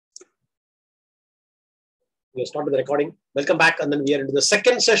We started the recording. Welcome back. And then we are into the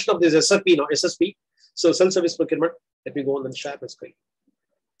second session of this SSP now, SSP. So self-service procurement. Let me go on and share my screen.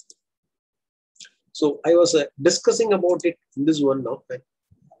 So I was discussing about it in this one now. Right?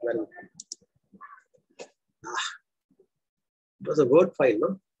 Well, it was a Word file,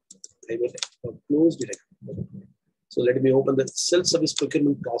 no? I closed it. So let me open the self-service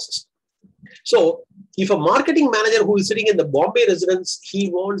procurement process. So if a marketing manager who is sitting in the Bombay residence, he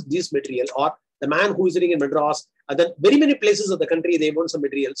wants this material, or the man who is sitting in Madras, and then very many places of the country, they want some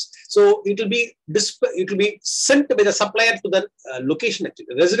materials. So it will be sent by the supplier to the location, actually,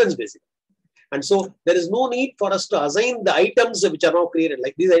 the residence basically. And so there is no need for us to assign the items which are now created.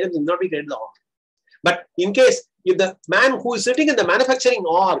 Like these items will not be created in the org. But in case if the man who is sitting in the manufacturing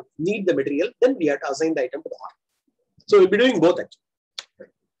org need the material, then we have to assign the item to the org. So we'll be doing both actually.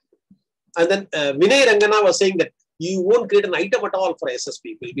 And then Vinay Rangana was saying that you won't create an item at all for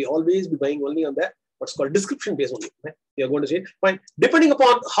SSP. We'll be always be buying only on the what's called description base only. Right? You are going to say, fine. Depending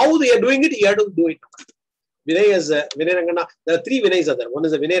upon how they are doing it, you have to do it. Vinay is Vinay Rangana. There are three Vinays are there. One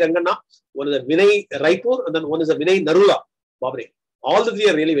is a Vinay Rangana, one is a Vinay Raipur, and then one is a Vinay Narula. Babre. All the three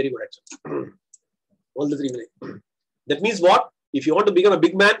are really very good actually. All the three Vinay. That means what? If you want to become a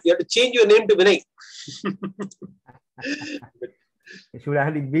big man, you have to change your name to Vinay. It should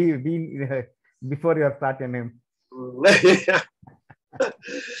have been before you start your name. Okay.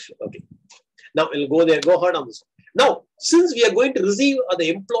 Now we'll go there. Go ahead on this. Now, since we are going to receive the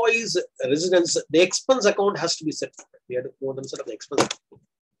employee's residence, the expense account has to be set. We have to go and set up the expense account.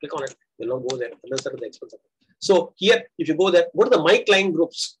 Click on it. We'll not go there and then set up the expense account. So here, if you go there, go to the My Client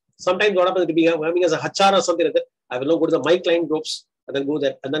groups. Sometimes what happens to be having as a HR or something like that. I will now go to the My Client groups and then go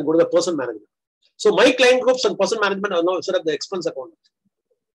there and then go to the person management. So My Client groups and person management are now set up the expense account.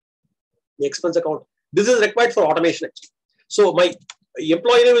 The expense account. This is required for automation actually. So my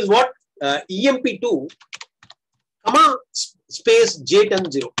employee name is what? EMP2, comma, space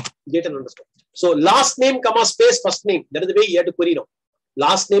J100, J10 underscore. So last name, comma, space, first name. That is the way you have to query now.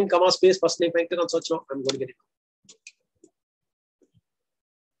 Last name, comma, space, first name. I click on search now. I'm going to get it.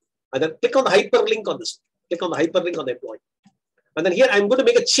 And then click on the hyperlink on this. Click on the hyperlink on the employee. And then here I'm going to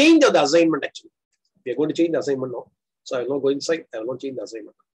make a change of the assignment actually. We are going to change the assignment now. So I will not go inside. I will not change the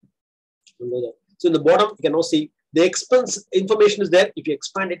assignment. So in the bottom, you can now see the expense information is there. If you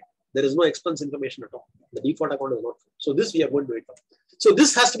expand it, there is no expense information at all. The default account is not. So this we are going to do it. So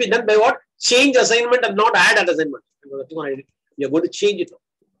this has to be done by what? Change assignment and not add an assignment. We are going to change it now.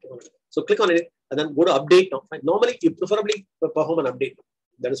 So click on it and then go to update now. Normally, you preferably perform an update.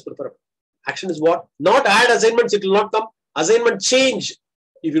 That is preferable. Action is what? Not add assignments, it will not come. Assignment change.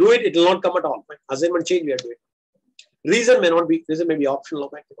 If you do it, it will not come at all. Assignment change, we are doing. Reason may not be, reason may be optional.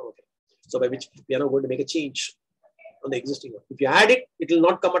 Okay. So by which we are now going to make a change on the existing one. If you add it, it will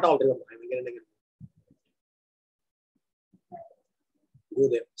not come at all. Remember, I will get it again. Go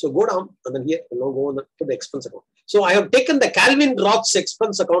there. So go down and then here we'll now go on to the expense account. So I have taken the Calvin Roth's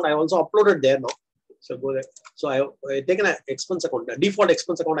expense account. I also uploaded there now. So go there. So I have taken an expense account, a default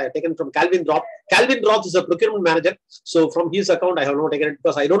expense account I have taken from Calvin Roth. Calvin Roth is a procurement manager. So from his account, I have not taken it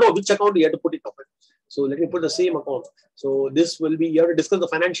because I don't know which account you have to put it up. So let me put the same account. So this will be, you have to discuss the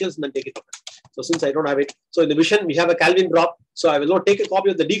financials and then take it up. So since I don't have it, so in the vision, we have a Calvin Roth. So I will not take a copy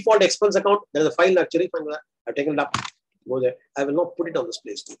of the default expense account. There is a file actually. I've taken it up. Go there. I will not put it on this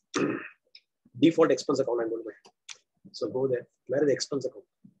place. Default expense account I'm going to make. So go there. Where is the expense account?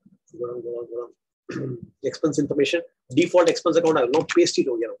 Go on. Expense information. Default expense account. I will not paste it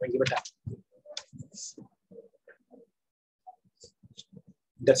over here. I give it tap.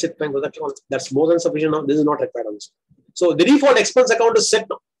 That's it. That's more than sufficient now. This is not required on this. So the default expense account is set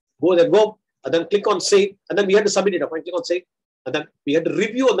now. Go there, go, and then click on save, and then we have to submit it. Click on save, and then we have to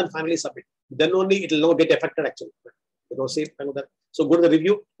review and then finally submit. Then only it will not get affected actually. You know, save. So go to the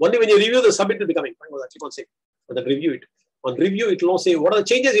review. Only when you review, the submit will be coming. Click on save, and then review it. On review, it will now say what are the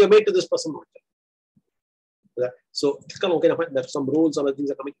changes you have made to this person. So click on OK. There's some rules, other things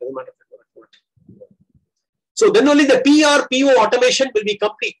are coming. Doesn't matter. So then only the PR PO automation will be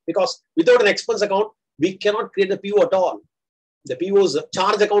complete because without an expense account, we cannot create the PO at all. The PO's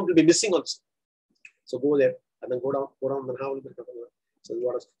charge account will be missing also. So go there and then go down, then how will it become?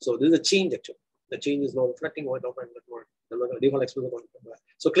 So this is a change actually. The change is now reflecting what default expense account.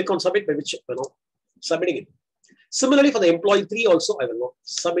 So click on submit, by which submitting it. Similarly for the employee 3 also, I will not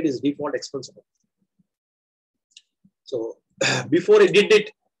submit his default expense account. So before I did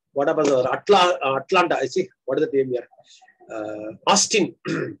it, what about Atlanta? I see what is the name here? Austin.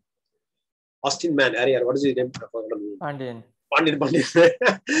 Austin man, area. What is his name? Pandian.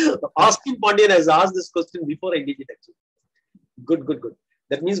 Austin Pandian has asked this question before I did it actually. Good.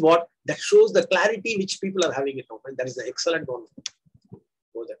 That means what? That shows the clarity which people are having it now. And that is the excellent one.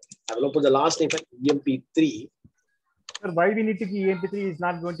 I will open the last name, EMP3. Sir, why we need to keep EMP3 is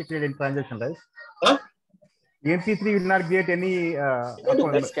not going to create any transaction, right? Huh? EMP3 will not create any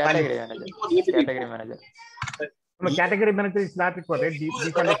That's category manager. Category manager. From a category manager is not required, right?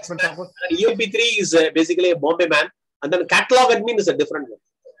 Default expense suppose. EMP3 is basically a Bombay man, and then catalog admin is a different one.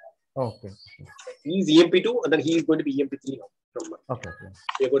 Okay. He is EMP2, and then he is going to be EMP3 now. Okay.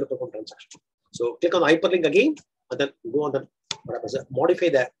 We are going to perform transaction. So click on the hyperlink again, and then go on the modify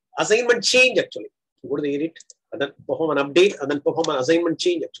the assignment change actually. Go to the edit, and then perform an update, and then perform an assignment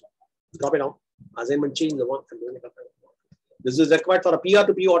change actually. Drop it down. Assignment change the one. This is required for a PR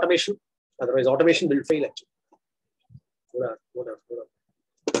to P automation. Otherwise, automation will fail actually. Go down.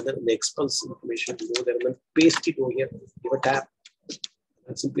 And then the expense information, go there and then paste it over here. Give a tab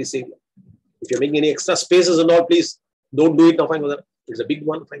and simply save. If you're making any extra spaces and all, please don't do it now. Fine with that. It's a big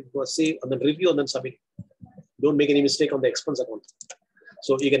one. Fine. Go save and then review and then submit. Don't make any mistake on the expense account.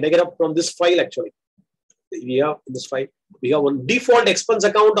 So you can take it up from this file actually. We have in this file, we have one default expense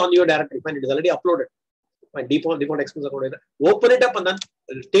account on your directory. Fine, it is already uploaded. Fine, default expense account. Open it up and then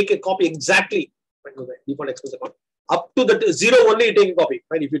take a copy exactly. Fine, default expense account. Up to the 0 only you take a copy.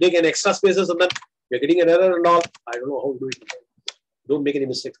 Fine, if you take an extra spaces and then you're getting an error and all, I don't know how to do it. Don't make any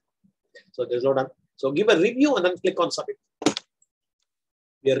mistakes. So there's no done. So give a review and then click on submit.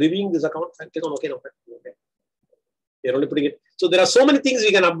 We are reviewing this account and click on OK. Okay. You're only putting it. So there are so many things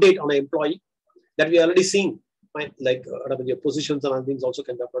we can update on an employee that we are already seeing. Fine, like your positions and other things also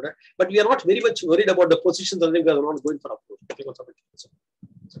can be uploaded. But we are not very much worried about the positions and things because we're not going for upload. Click on submit. So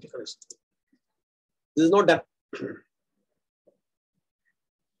click on this. This is not done.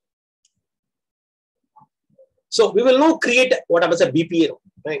 So we will now create what happens a BPA.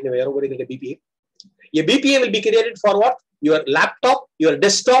 Right? We are going to get a BPA. A BPA will be created for what? Your laptop, your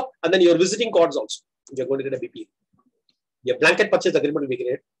desktop, and then your visiting cards also. You're going to get a BPA. Your blanket purchase agreement will be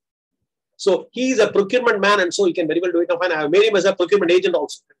created. So he is a procurement man, and so he can very well do it. Now, fine, I have made him as a procurement agent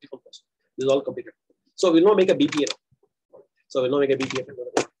also. This is all completed. So we'll now make a BPA now. So we'll now make a BPA.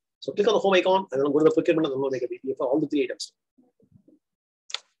 So click on the home icon and then go to the procurement and then make a BPA for all the 3 items.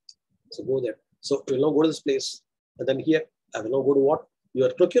 So go there. So we'll now go to this place. And then here, I will now go to what?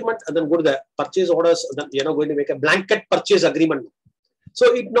 Your procurement and then go to the purchase orders. And then you're now going to make a blanket purchase agreement.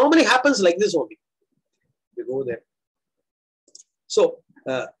 So it normally happens like this only. You go there. So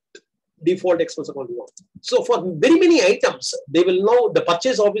default expense account. So for very many items, they will know the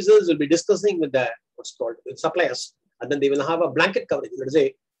purchase officers will be discussing with the what's called suppliers, and then they will have a blanket coverage. Let's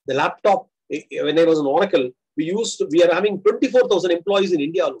say the laptop. When I was in Oracle, we are having 24,000 employees in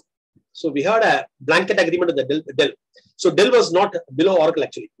India alone. So we had a blanket agreement with the Dell. So Dell was not below Oracle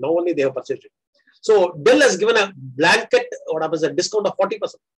actually. Now only they have purchased it. So Dell has given a blanket what happens a discount of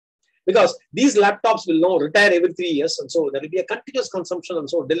 40%. Because these laptops will now retire every 3 years, and so there will be a continuous consumption, and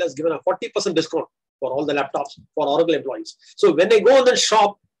so Dell has given a 40% discount for all the laptops for Oracle employees. So when they go on the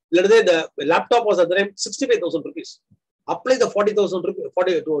shop, let's say the laptop was at the time 65,000 rupees. Apply the 40,000 rupees,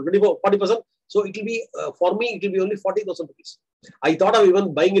 40%. So it will be for me, it will be only 40,000 rupees. I thought of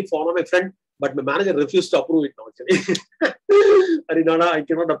even buying it for one of my friend, but my manager refused to approve it now. Actually, Harinana, I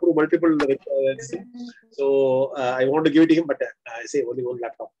cannot approve multiple. So I want to give it to him, but I say only one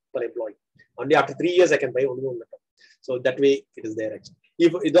laptop per employee. Only after 3 years I can buy only one laptop. So that way it is there actually.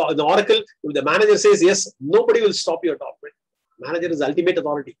 If the Oracle, if the manager says yes, nobody will stop you at all. Right? Manager is ultimate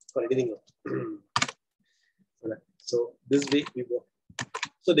authority for anything else. So this way we go.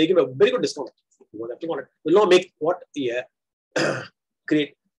 So they give a very good discount. We'll now make what? Yeah,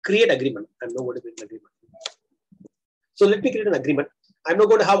 create agreement. I'm not going to create an agreement. So let me create an agreement. I'm not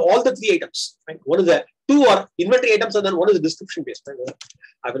going to have all the 3 items. Right? One is the 2 are inventory items, and then one is description based. Right?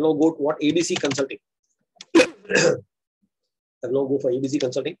 I will now go to what ABC Consulting. I will now go for ABC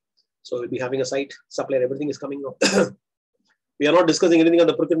Consulting. So we'll be having a site, supplier, everything is coming now. We are not discussing anything on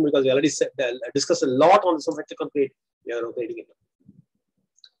the procurement because we already discussed a lot on some factor create. We are now creating it.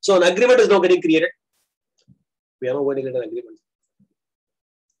 So an agreement is now getting created. We are now going to get an agreement.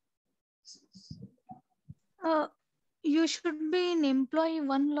 You should be an employee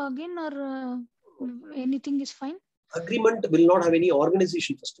 1 login or anything is fine. Agreement will not have any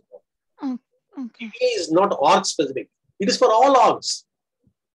organization first of all. Oh, okay. It is not org specific. It is for all orgs.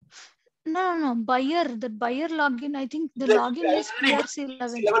 No. Buyer, the buyer login. I think the login is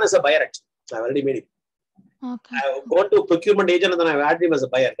PRC11. 11 is a buyer actually. I've already made it. Okay. I have gone to procurement agent and then I've added him as a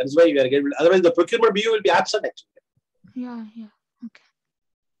buyer. That's why we are getting. Otherwise, the procurement BU will be absent actually. Yeah. Okay.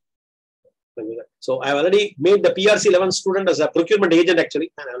 So I have already made the PRC 11 student as a procurement agent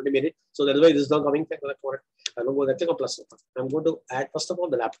actually, and I already made it. So that's why this is not coming for it. I don't go there. Click on plus. I'm going to add first of all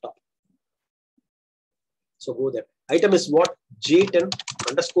the laptop. So go there. Item is what? J10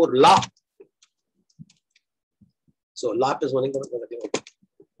 underscore LA. So LAP is running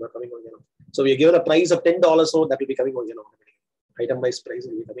not coming on. So we are given a price of $10, so that will be coming on. Item wise price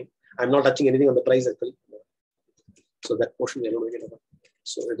will be coming. I'm not touching anything on the price actually. So that portion we are not going.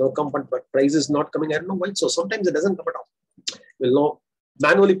 So it will come, but price is not coming. I don't know why. So sometimes it doesn't come at all. We'll know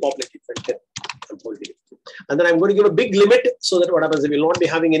manually populate it. And then I'm going to give a big limit so that what happens, we will not be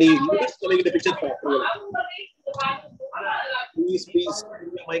having any limits coming in the picture for approval. Please,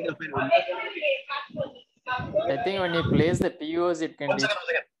 I think when you place the POs, it can be.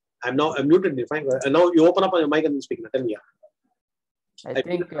 I'm muted. Fine. And now you open up on your mic and then speak. Tell me. I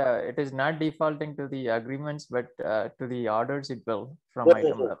think it is not defaulting to the agreements, but to the orders it will from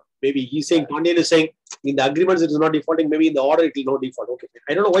item level. Maybe he's saying, Pandian is saying in the agreements it is not defaulting. Maybe in the order it will not default. Okay.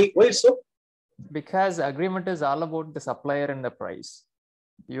 I don't know why it's so. Because agreement is all about the supplier and the price.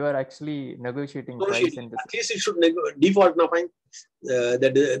 You are actually negotiating price. At least it should default now. Fine.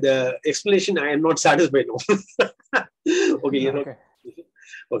 The explanation I am not satisfied now. Okay. Okay.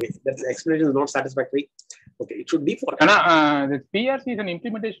 Okay, that explanation is not satisfactory. Okay, it should default. The PRC is an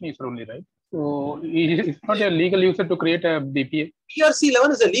implementation user only, right? So it's not a legal user to create a BPA. PRC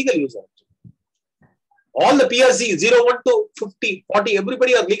 11 is a legal user. All the PRC 0, 1 to 50, 40,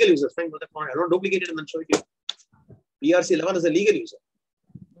 everybody are legal users. Fine, I don't duplicate it and then show it to you. PRC 11 is a legal user.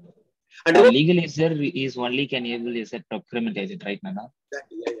 And a legal user is only can able is a procurement agent, right, Nana?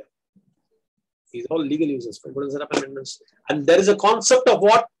 Exactly, yeah. These are all legal users. And there is a concept of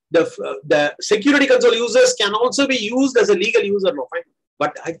what the security console users can also be used as a legal user now. Fine.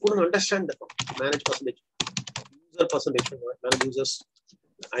 But I couldn't understand that. Manage percentage. User percentage. Manage users.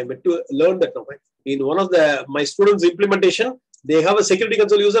 I meant to learn that now. Fine. In one of my students' implementation, they have a security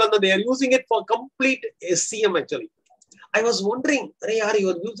console user and they are using it for complete SCM actually. I was wondering,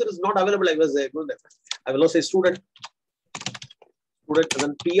 your user is not available. I will not say student. And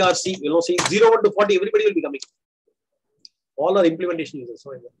then PRC, will not say 0, 1 to 40, everybody will be coming. All are implementation users.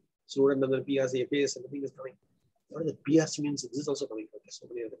 So student and then PRC, FAS, everything is coming. What is the PRC means? This is also coming. Okay, so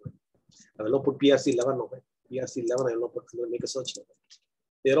many other. I will not put PRC 11 now. PRC 11, I will not put, make a search now.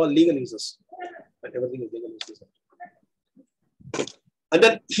 They are all legal users. And everything is legal users. And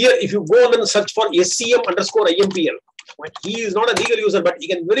then here, if you go and search for SCM underscore IMPL, he is not a legal user, but he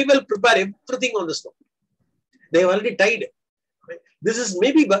can very well prepare everything on this now. They have already tied. This is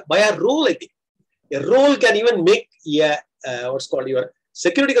maybe by a role, I think. A role can even make what's called your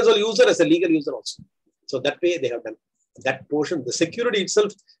security console user as a legal user also. So that way they have done that portion. The security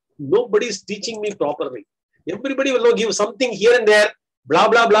itself, nobody is teaching me properly. Everybody will give something here and there, blah,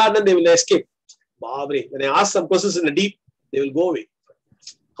 blah, blah, and then they will escape. When I ask some questions in the deep, they will go away.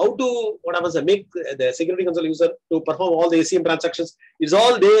 How to, what happens, make the security console user to perform all the ACM transactions. It's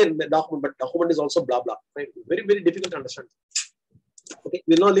all there in the document, but document is also blah, blah. Right? Very, very difficult to understand. Okay,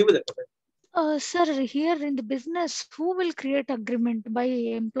 we'll not live with it. Okay? Sir, here in the business, who will create agreement? By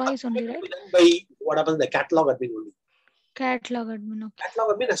employees only, right? By what happens, the catalog admin only. Catalog admin, okay.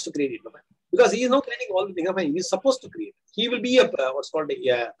 Catalog admin has to create it. Because he is not creating all the things. He is supposed to create. He will be what's called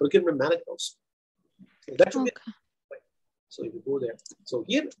a procurement manager also. So that should be. So if you go there. So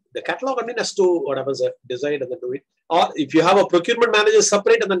here, the catalog admin has to, what happens, decide and then do it. Or if you have a procurement manager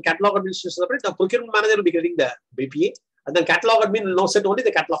separate and then catalog administration separate, the procurement manager will be getting the BPA. And then catalog admin will now set only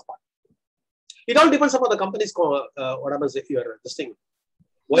the catalog part. It all depends upon the company's what happens if you are this thing.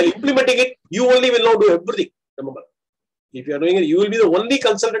 While implementing it, you only will now do everything. Remember, if you are doing it, you will be the only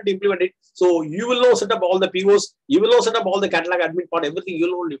consultant to implement it. So you will now set up all the POs. You will now set up all the catalog admin part. Everything you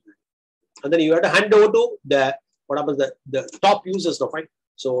will only implement. And then you have to hand over to the what happens the top users now. Fine.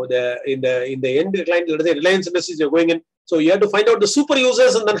 So in the end client, let us say Reliance Industries, you're going in. So you have to find out the super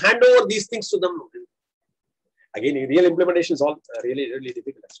users and then hand over these things to them. Again, real implementation is all really, really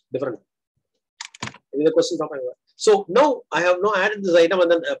difficult. Different. Any other questions? So now I have now added this item,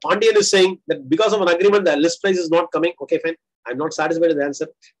 and then Pandian is saying that because of an agreement, the list price is not coming. Okay, fine. I'm not satisfied with the answer.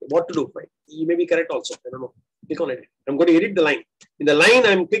 What to do? Fine. You may be correct also. I don't know. Click on edit. I'm going to edit the line. In the line,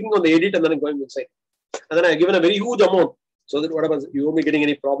 I'm clicking on the edit, and then I'm going inside. And then I've given a very huge amount. So that what happens, you won't be getting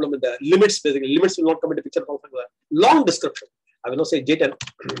any problem with the limits. Basically, limits will not come into picture. Long description. I will not say J10.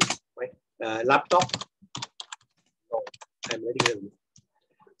 Right. Laptop. No, I'm ready here.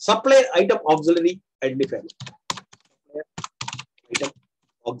 Supply item auxiliary identifier. Item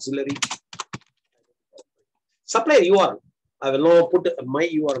auxiliary. Supplier URL. I will now put my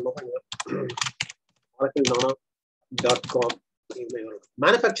URL. OracleNana.com.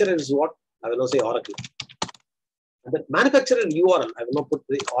 Manufacturer is what? I will now say Oracle. And the manufacturer URL, I will now put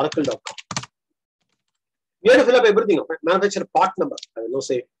the oracle.com. You have to fill up everything. Manufacturer part number, I will now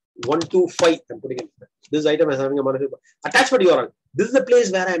say 125. I'm putting in. This item is having a manufacturer attachment URL. This is the place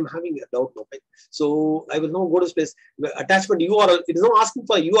where I'm having a doubt now. Right? So I will now go to this place. Attachment URL. It is now asking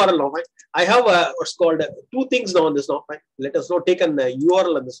for a URL now. Right? I have what's called two things now on this now. Right? Let us now take an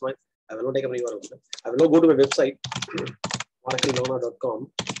URL on this one. I will not take an URL. I will now go to my website,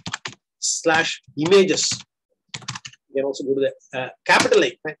 oracleona.com/images. You can also go to the capital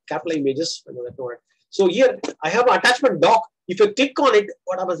I, right? Capital images. So here I have an attachment doc. If you click on it,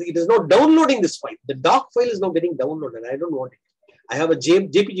 what happens? It is now downloading this file. The doc file is now getting downloaded. I don't want it. I have a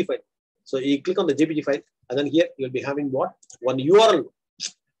JPG file. So you click on the JPG file, and then here you'll be having what? One URL.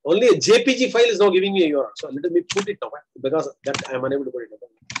 Only a JPG file is now giving me a URL. So let me put it now, because that I'm unable to put it now.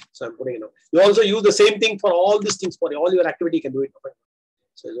 So I'm putting it now. You also use the same thing for all these things. For all your activity, you can do it now.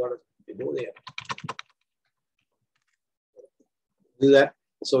 So is what you do there. Do that.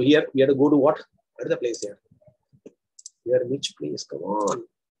 So here we have to go to what? Where is the place here? Here, which place? Come on.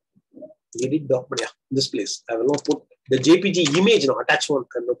 Edit document. Yeah, this place. I will now put the JPG image now. Attach one.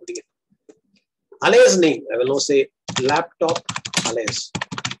 I'm now putting it. Alias name. I will now say laptop alias.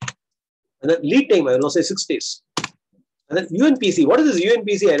 And then lead time. I will now say 6 days. And then UNPC. What is this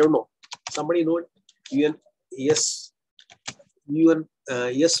UNPC? I don't know. Somebody know it? UNPSC.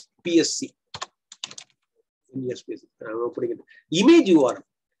 I'm not putting it. Image URL.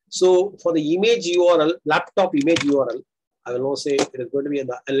 So for the image URL, laptop image URL, I will now say it is going to be in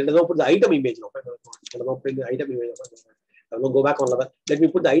the. Let us now put the item image now. I will now put the item image. I will now go back on level. Let me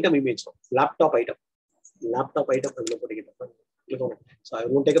put the item image now. Laptop item. Laptop item. I will now put it. Click on it. So I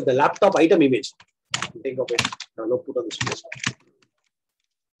will now take up the laptop item image. Take up it. I will now put on this place.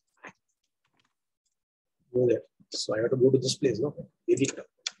 Go there. So I have to go to this place now. Edit.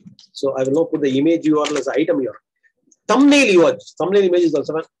 So I will now put the image URL as item URL. Thumbnail URL. Thumbnail image is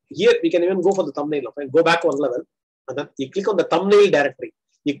also. Here we can even go for the thumbnail. Go back one level. And then you click on the thumbnail directory.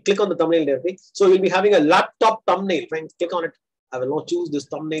 You click on the thumbnail directory. So you'll be having a laptop thumbnail. Fine. Click on it. I will now choose this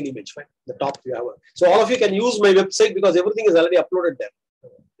thumbnail image. Fine. The top you have. So all of you can use my website because everything is already uploaded there.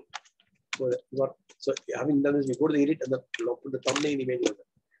 So having done this, you go to the edit and then put the thumbnail image.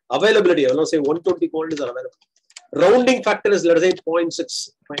 Availability. I will now say 120 quantities are available. Rounding factor is, let us say,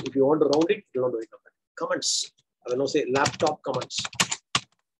 0.6. Fine. If you want to round it, you don't do it. Comments. I will now say laptop comments.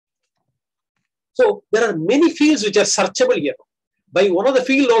 So there are many fields which are searchable here. By one of the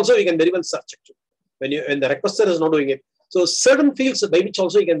field also you can very well search it. When the requester is not doing it. So certain fields by which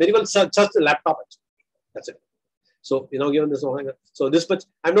also you can very well search the laptop. That's it. So given this, so this much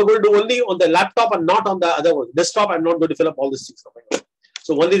I'm not going to do only on the laptop and not on the other one. Desktop I'm not going to fill up all these things.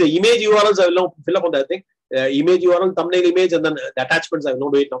 So only the image URLs I will now fill up on that thing. Image URL, thumbnail image, and then the attachments I will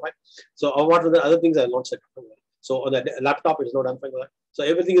not do it now. So what are the other things I will not set? So on the laptop it is not done. So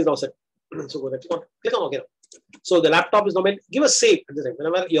everything is now set. So go there, click on OK now. So the laptop is now made. Give a save at the time.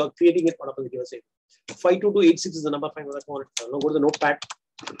 Whenever you are creating it, give a save. 52286 is the number. I will now go to the notepad.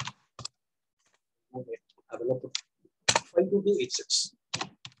 Okay. I will now put 52286.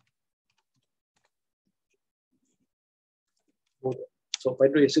 Okay. So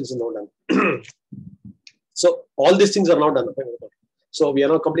 5286 is now done. So all these things are now done. So we are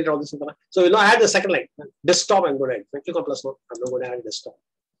now completed all this. So we'll now add the second line. Desktop I'm going to add. Click on plus one. I'm now going to add desktop.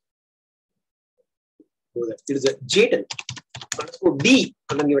 It is a J10. Underscore D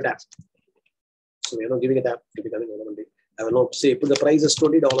and then give a tab. So we are now giving a tab. I will now say put the price as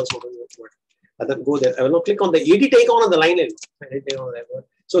 $20. And then go there. I will now click on the edit icon on the line.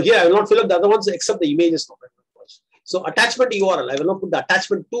 So here I will not fill up the other ones except the images. So attachment URL. I will now put the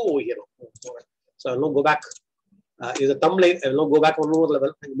attachment 2 over here. So I will now go back. Is a thumbnail. I will now go back one more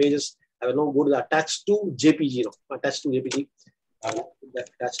level. Images. I will now go to the attach to JPG. Attach to JPG.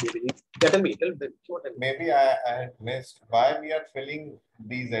 Tell me. Maybe I had missed why we are filling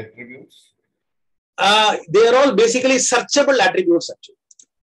these attributes. They are all basically searchable attributes. Actually,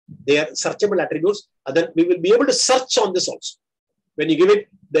 they are searchable attributes, and then we will be able to search on this also. When you give it,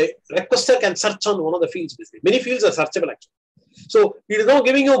 the requester can search on one of the fields. Basically, many fields are searchable actually. So it is now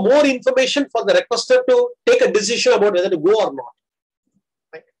giving you more information for the requester to take a decision about whether to go or not.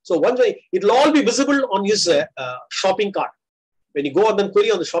 Right? So one way it will all be visible on his shopping cart. When you go and then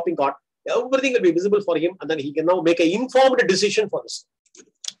query on the shopping cart, everything will be visible for him, and then he can now make an informed decision for this.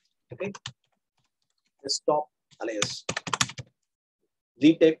 Okay. Desktop alias.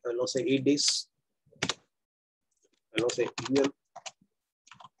 Lead time, I will now say 8 days. I will now say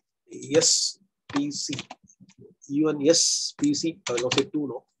UNSPC. UNSPC, I will now say 2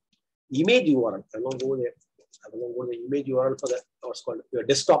 now. Image URL, I will now go there. I will now go to the image URL for the what's called your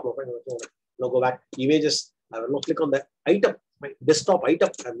desktop. Now go back images. I will now click on the item, my desktop item.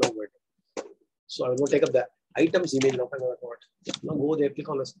 I'm now going. So I will now take up the items image. Now go there, click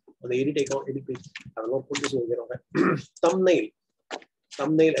on this on the edit icon, edit page. I will now put this over there. Okay. Thumbnail.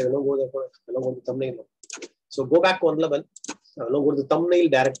 Thumbnail. I will now go there for. I will now go to thumbnail now. So go back one level. I will now go to the thumbnail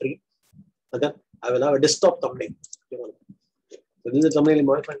directory. And then I will have a desktop thumbnail. So this is a thumbnail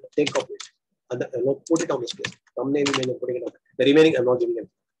modify. Take copy it. And then I will now put it on this place. Thumbnail image. I'm putting it on. The remaining I'm not giving it.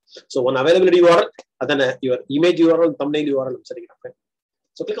 So one availability URL, and then your image URL, thumbnail URL, I'm setting it up. Right?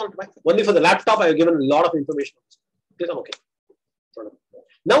 So click on it. Right? Only for the laptop, I have given a lot of information. Click on OK.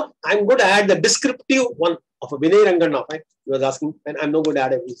 Now I'm going to add the descriptive one of a Vinay Rangan now. Right? You was asking, and I'm not going to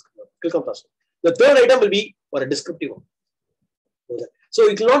add a click on plus. The third item will be for a descriptive one. So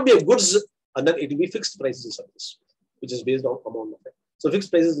it will not be a goods, and then it will be fixed prices and service, which is based on amount of it. So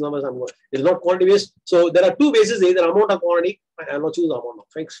fixed prices numbers I'm going. It is not quantity based. So there are two bases: either amount or quantity. I will not choose the amount.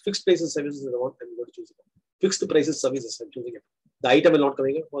 Fixed prices services is the one I'm going to choose. Fixed prices services I'm choosing it. The item will not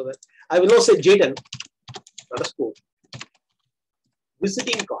coming in for that. I will now say J10 underscore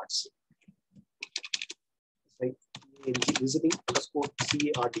visiting cards. Right. Visiting underscore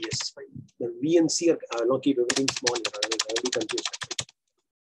CARDS. Right. The V and C are, I will not keep everything small. I will be confused.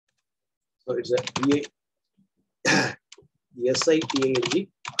 So it's a VA. SIPANG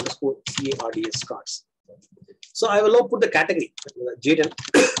underscore CARDS cards. So I will now put the category J10.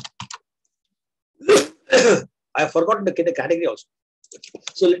 I have forgotten to create a category also.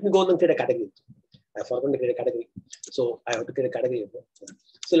 So let me go and create a category. I have forgotten to create a category. So I have to create a category.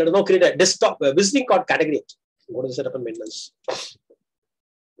 So let us now create a desktop visiting card category. Go to the setup and maintenance.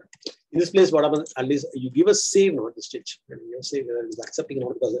 In this place, what happens? At least you give a save now at this stage. And you say whether it is accepting or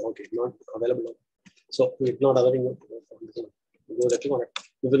not because okay, not available now. So it's not allowing you. Go there, click on it.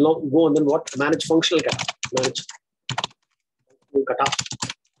 We will now go and then what? Manage functional cutoff. Manage cutoff.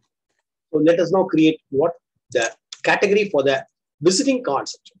 So let us now create what? The category for the visiting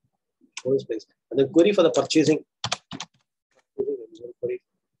cards. Go this place. And then query for the purchasing.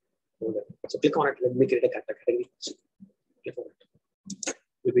 So click on it. Let me create a category. Click on it.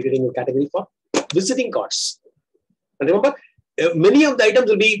 We'll be creating a category for visiting cards. And remember, many of the items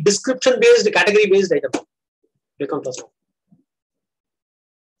will be description based, category based items. Click on plus now.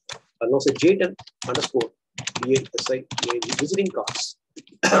 I'll now say J10 underscore visiting cards.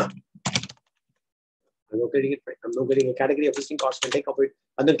 I'm not getting it right. I'm not getting a category of visiting cards. Can take up it.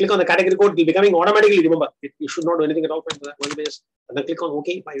 And then click on the category code. It will be coming automatically. Remember, you should not do anything at all. And then click on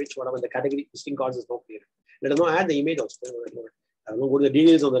OK, by which whatever the category visiting cards is not clear. Let us now add the image also. I will go to the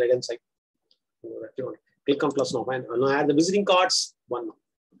details on the right hand side. Click on plus now. And I will now add the visiting cards. One now.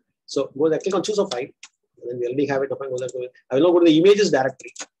 So go there, click on choose a file. And then we already have it. I will now go to the images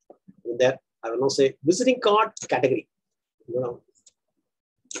directory. And there, I will now say visiting card category.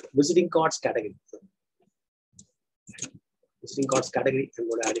 Visiting cards category. Visiting cards category. I'm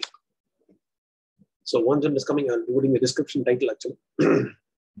going to add it. So once it is coming, I'm putting the description title actually.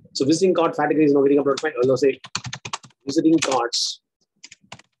 So visiting card category is now getting uploaded. I will now say visiting cards.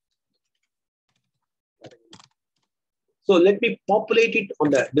 So let me populate it on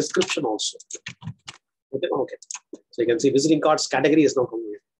the description also. Okay. Okay. So you can see visiting cards category is now coming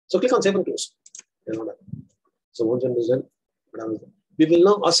here. So click on save and close. So once it is done, we will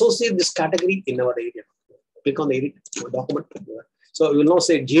now associate this category in our area. Click on the edit document. So we will now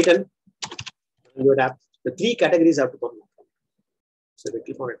say J10. You would have the three categories have to come. So we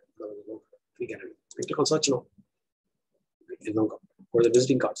click on it. Three categories. We click on search now. It will now come for the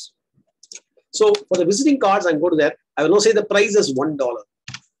visiting cards. So for the visiting cards, I'm going to there. I will now say the price is $1. $1.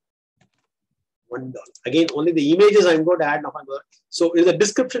 Again, only the images I'm going to add now. So it's a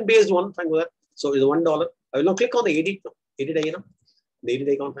description based one. So it's $1. I will now click on the edit. Edit icon. The edit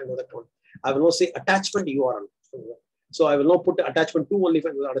icon. I will now say attachment URL. So I will now put the attachment 2 only.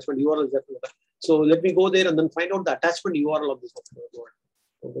 Attachment URL is that. So let me go there and then find out the attachment URL of this.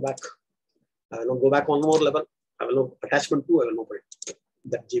 Go back. I will now go back one more level. I will now attachment 2. I will now put it.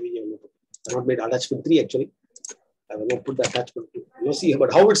 That JVG. I will put. I have not made attachment 3 actually. I will not put the attachment 2. You see,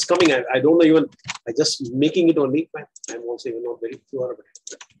 but how it's coming, I don't know even. I just making it only. I'm also even not very sure about it.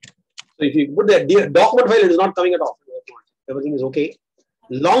 So if you put the document file, it is not coming at all. Everything is okay.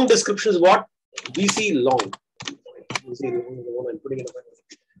 Long description is what? BC long. BC long is the one I'm putting it up.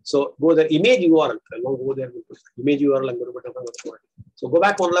 So go there, image URL. I will go there. Image URL. I'm going to put. So go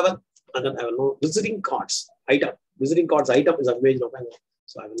back one level, and then I will know visiting cards item. Visiting cards item is an image now.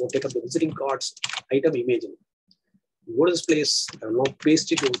 So I will now take up the visiting cards item image. Go to this place. I will now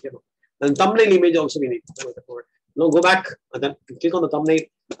paste it over here. And thumbnail image also we need. Now go back and then click on the thumbnail.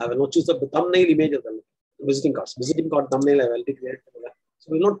 I will now choose the thumbnail image of them. Visiting cards. Visiting card thumbnail I will take there. So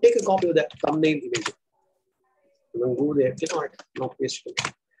we'll not take a copy of that thumbnail image. And then go there, click on it, not paste it.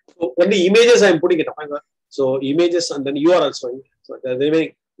 So only images I am putting it up. So images and then URLs. So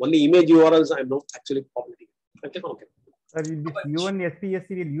only image URLs I am not actually populating. I click on OK. Sir, this UNSPSC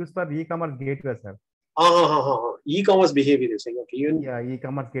will use for e-commerce gateway, sir. E-commerce behavior is saying okay. Yeah,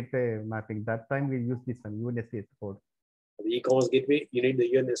 e-commerce gateway mapping. That time we use this one, UNSPSC code. The e-commerce gateway, you need the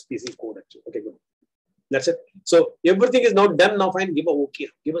UNSPSC code actually. Okay, good. That's it. So everything is now done. Now fine. Give a OK.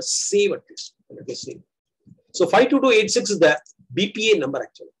 Give a save at least. Let me save. So 52286 is the BPA number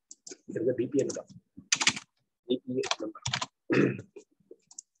actually. There is a BPA number. BPA number.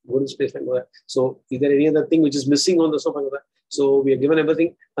 Go to space and go there. So is there any other thing which is missing on the sofa? So we are given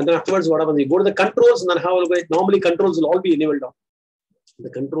everything. And then afterwards, what happens? You go to the controls and then have a look at it. Normally controls will all be enabled now. The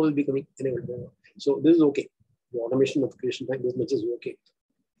control will be coming enabled. So this is okay. The automation notification time, this much is okay.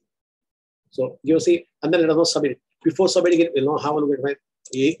 So you see, and then let us now submit it. Before submitting it, we'll now have a look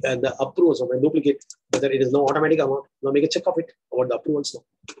at the approvals of my duplicate, whether it is now automatic or not. Now make a check of it about the approvals now.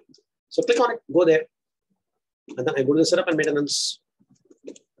 So click on it, go there. And then I go to the setup and maintenance.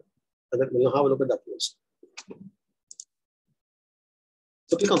 And then we'll have a look at the approvals.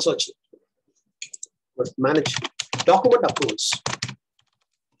 So click on search. Manage document approvals.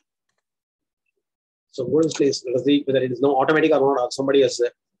 So go to this place. Let us see whether it is now automatic or not, or somebody has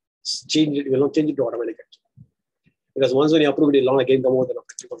changed it. We will not change it to automatic. Because once when you approve it, it will not again come over. Then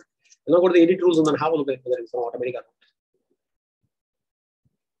click on it. And now go to the edit rules and then have a look at whether it is now automatic or not.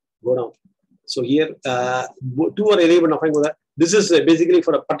 Go down. So here, two are enabled. This is basically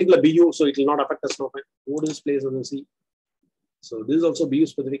for a particular BU, so it will not affect us now. Go to this place and then see. So this is also BU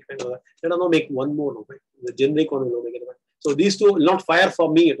specific. Let us now make one more. The generic one will not make it. So these two will not fire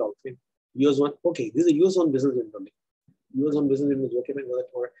for me at all. US one, okay. This is a US one business unit only. US one business unit is okay.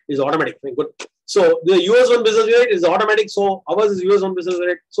 Is automatic. Good. So the US one business unit is automatic. So ours is US one business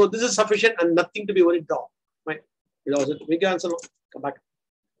unit. So this is sufficient and nothing to be worried about. Right? It also make your answer now. Come back.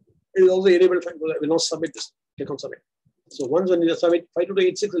 It is also enabled. We will now submit this. Click on submit. So once when you submit,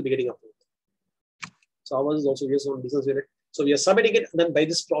 52286 will be getting approved. So ours is also US one business unit. So we are submitting it, and then by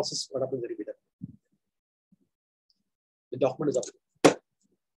this process, what happens will be done. The document is up.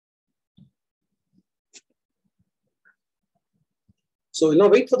 So we'll now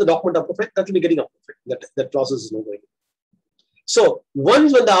wait for the document approved. That will be getting approved. That process is now going. So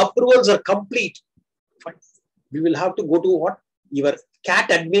once when the approvals are complete, fine, we will have to go to what? Your CAT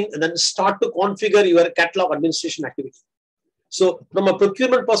admin and then start to configure your catalog administration activity. So from a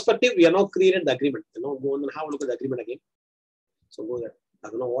procurement perspective, we are now created the agreement. Go on and have a look at the agreement again. So go there. I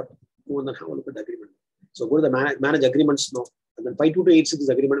don't know what. Go and then have a look at the agreement. So go to the manage agreements now. And then 52286 is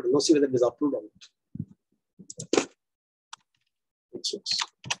agreement. We'll now see whether it is approved or not.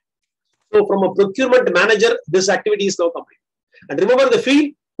 So from a procurement manager, this activity is now complete. And remember the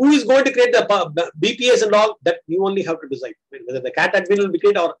field, who is going to create the BPS and all, that you only have to decide. Whether the CAT admin will be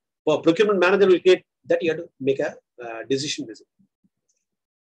created or procurement manager will create, that you have to make a decision.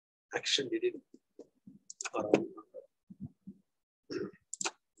 Action did it.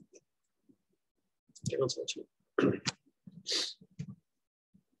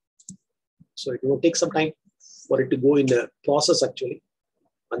 So it will take some time for it to go in the process actually,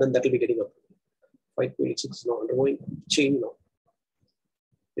 and then that will be getting up. 526 is now undergoing change now.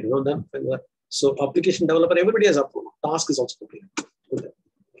 It is not done. So application developer, everybody has approved. Task is also complete.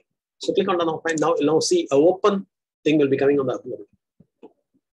 So click on the now. Now see a open thing will be coming on the upload.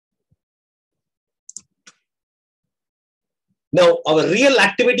 Now, our real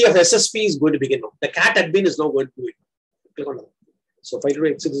activity of SSP is going to begin now. The CAT admin is now going to do it. Click on that. So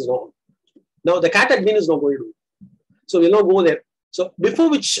 52286 is now on. Now, the CAT admin is now going to do it. So we'll now go there. So before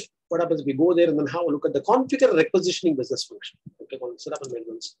which, what happens? We go there and then have a look at the configure requisitioning business function. Click on setup and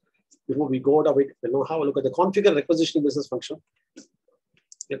maintenance. Before we go out of it, we'll now have a look at the configure requisitioning business function.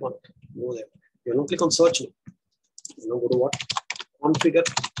 Click on it. Go there. We'll now click on search now. We'll now go to what? Configure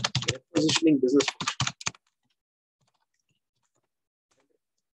requisitioning business function.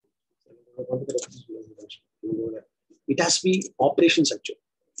 It has to be operations actually.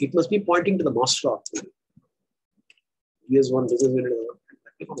 It must be pointing to the master operator. Here's one business unit.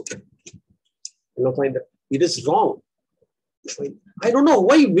 You'll find that it is wrong. I don't know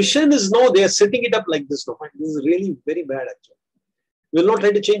why Vision is now they are setting it up like this. No, this is really very bad actually. We will not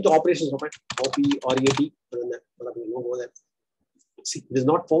try to change the operations. Copy RAT. Go there. See, it is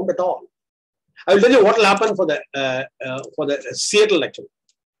not found at all. I will tell you what will happen for the Seattle actually.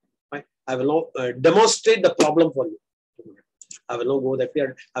 I will now demonstrate the problem for you. I will now go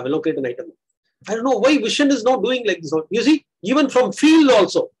there. I will now create an item. I don't know why Vision is not doing like this. You see, even from field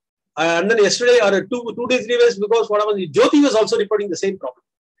also, And then yesterday or 2 days, 3 days, because what happened, Jyoti was also reporting the same problem.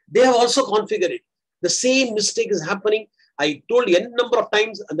 They have also configured it. The same mistake is happening. I told n number of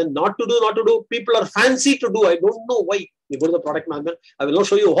times, and then not to do. People are fancy to do. I don't know why. You go to the product management. I will now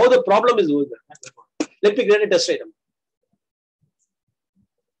show you how the problem is going there. Let me create a test item.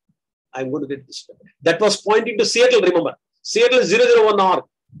 I'm going to get this. That was pointing to Seattle, remember. Seattle is 001 org.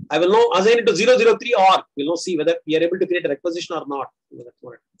 I will now assign it to 003 org. We'll now see whether we are able to create a requisition or not. I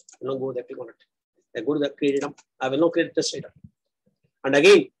will now go there, click on it. I go to the create item. I will now create a test item. And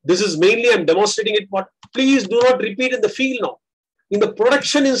again, this is mainly, I'm demonstrating it, but please do not repeat in the field now. In the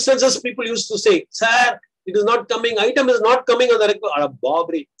production instances, people used to say, sir, it is not coming, item is not coming on the record.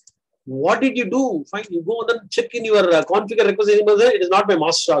 Bobbery. What did you do? Fine, you go and then check in your configure requisition. It is not my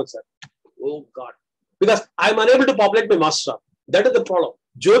master, sir. Oh God. Because I'm unable to populate my master. That is the problem.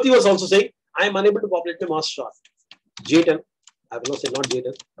 Jyoti was also saying, I am unable to populate my master. J10. I will not say not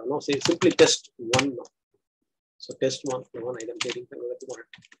J10. I will not say simply test 1 now. So test one item getting.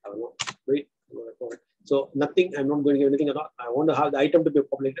 I will not wait. So nothing. I'm not going to give anything at all. I want to have the item to be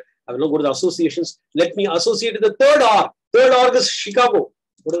populated. I will not go to the associations. Let me associate with the third org. Third org is Chicago.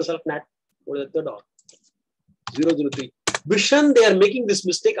 Go to the self-nat. Go to the third org. 003. Vision, they are making this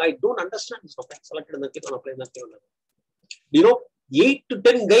mistake. I don't understand this. Selected and then click on apply. You know, 8 to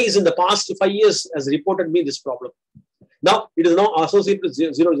 10 guys in the past 5 years has reported me this problem. Now it is now associated with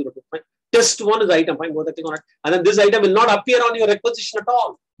 002. Fine. Test 1 is item. Fine, go there, click on it. And then this item will not appear on your requisition at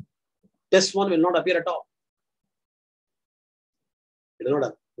all. Test 1 will not appear at all. It is not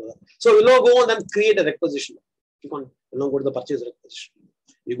done. So we'll now go on and create a requisition. Click on, we'll now go to the purchase requisition.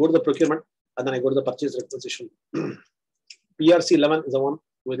 You go to the procurement, and then I go to the purchase requisition. PRC 11 is the one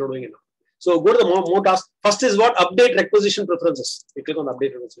we're not doing it now. So go to the more task. First is what? Update requisition preferences. You click on the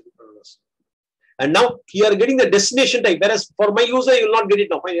update requisition preferences. And now you are getting the destination type. Whereas for my user, you will not get it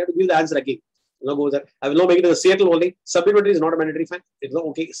now. Fine, you have to give the answer again. Now go there. I will now make it in the Seattle only. Supplementary is not a mandatory. Fine. It's not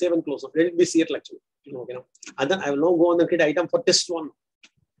okay. Save and close. Let it be Seattle actually. Okay, now. And then I will now go on and create item for test 1.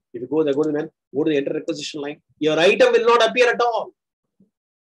 If you go there, go to the enter requisition line. Your item will not appear at all.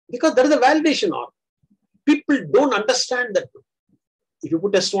 Because there is a validation org. People don't understand that. If you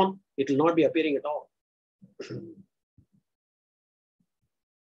put test 1, it will not be appearing at all.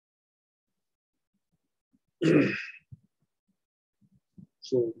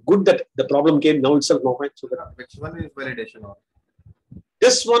 So good that the problem came now itself. No, right? So which one is validation org?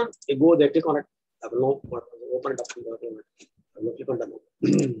 This one, you go there, click on it. I will now open it up. I will click on that.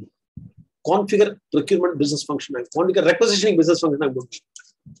 Configure procurement business function. Configure requisitioning business function. I'm going to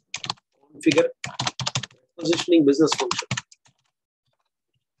configure requisitioning business function.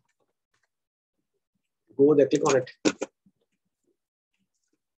 Go there, click on it.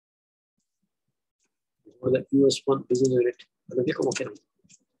 Go to the US1 business unit. And then click on OK.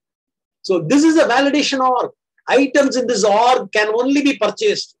 So this is a validation org. Items in this org can only be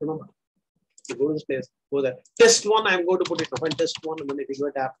purchased. Remember, you go to this place, go there. Test 1, I'm going to put it. Find test 1, and then if you go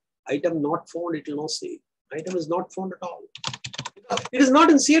to tab, item not found, it will not say. Item is not found at all. It is not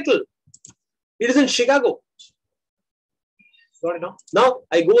in Seattle. It is in Chicago. Got it now? Now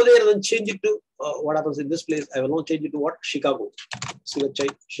I go there and then change it to what happens in this place. I will now change it to what? Chicago.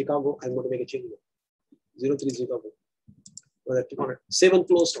 Chicago. I'm going to make a change. 03 Chicago. Click on it. Save and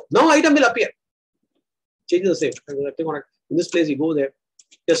close. Now item will appear. Change the save. I'm going to click on it. In this place, you go there.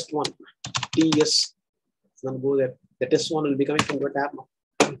 Test 1. TS. Then go there. The test 1 will be coming from the tab now.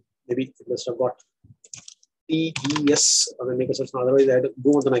 Maybe it must have got TES. I will make a search now. Otherwise, I have to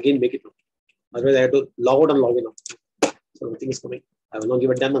go and then again make it now. Otherwise, I have to log out and log in now. So nothing is coming. I will now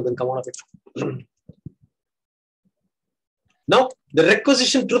give it done and then come out of it. Now, the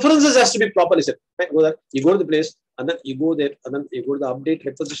requisition preferences has to be properly set. Right? Go there. You go to the place and then you go there and then you go to the update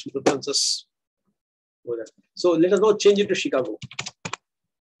requisition preferences. Go there. So let us now change it to Chicago.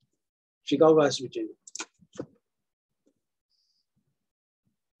 Chicago has to be changed.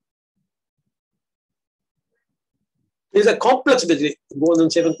 It's a complex basically. Go and then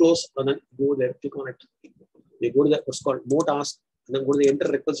save and close and then go there, click on it. You go to the what's called more task and then go to the enter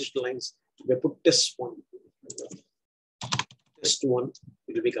requisition lines. We put test 1. Test 1,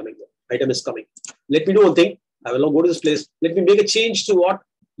 it will be coming there. Item is coming. Let me do one thing. I will now go to this place. Let me make a change to what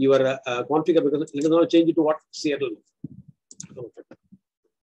your configure because let us now change it to what Seattle.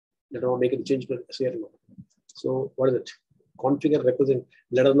 Let us now make it change to Seattle. So what is it? Configure requisition.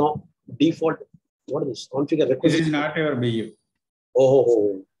 Let us now default. What is this? Configure requisition. It is not your BU.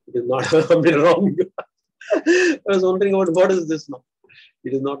 Oh, it is not. I'm wrong. I was wondering about what is this now.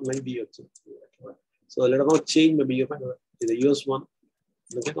 It is not my BU. So let us now change my BU. It is the US one.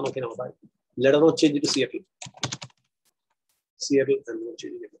 Okay, now, let us now change it to Seattle. Seattle and we'll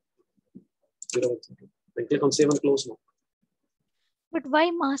change it. Then click on save and close now. But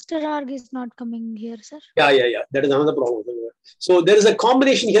why master org is not coming here, sir? Yeah. That is another problem. So there is a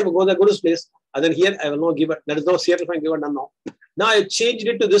combination here. Go to this place, and then here I will not give it. There is no Seattle fine given done now. Now I changed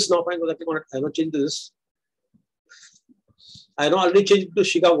it to this now. Fine, click on it. I will not change to this. I know already changed it to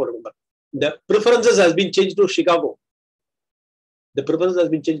Chicago. Remember, the preferences has been changed to Chicago. The preferences has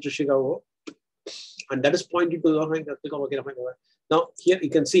been changed to Chicago, and that is pointed to the. Click on OK. Now here you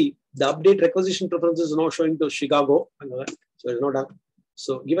can see the update requisition preferences is now showing to Chicago. So it's not done.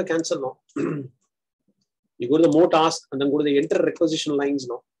 So give a cancel now. You go to the more task and then go to the enter requisition lines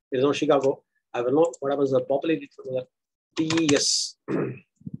now. There is no Chicago. I will know what happens. Populate it for the TES. It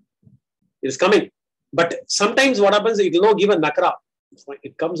is coming. But sometimes what happens, it will not give a nakra.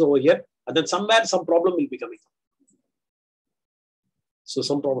 It comes over here and then somewhere some problem will be coming. So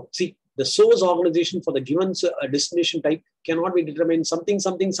some problem. See, the source organization for the given destination type cannot be determined. Something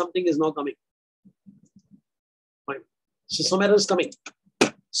is now coming. Fine. So some error is coming.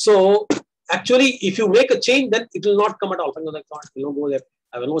 So actually, if you make a change, then it will not come at all. It will not go there.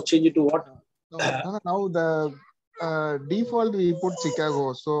 I will not change it to what? Now the default we put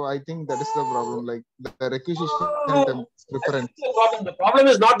Chicago. So I think that is the problem. Like the requisition preference. The problem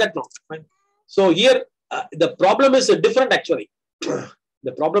is not that now. Fine. So here the problem is different actually.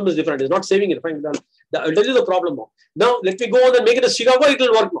 The problem is different. It's not saving it. Fine. I'll tell you the problem now. Now let me go on and make it a Chicago. It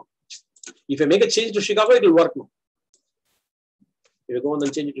will work now. If I make a change to Chicago, it will work now. If you go on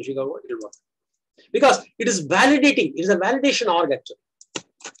and change it to Chicago, it will work. Because it is validating. It is a validation org actually.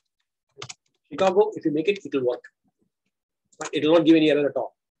 Chicago, if you make it, it will work. But it will not give any error at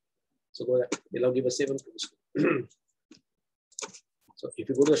all. So go there. It will give a 7. So if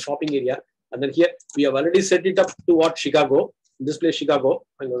you go to the shopping area, and then here we have already set it up to what? Chicago. In this place, Chicago.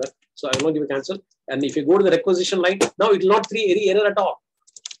 I know that. So I will not give a cancel. And if you go to the requisition line, now it will not create any error at all.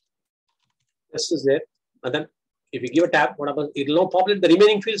 This is there. And then if you give a tab, what happens? It will now populate the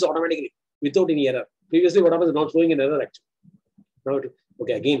remaining fields automatically without any error. Previously, what happens is not showing an error actually. Now,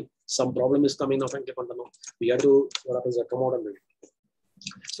 okay, again, some problem is coming up and click on the now. We have to, what happens, come out and do it.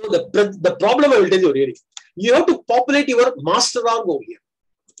 So the problem I will tell you really, you have to populate your master org over here.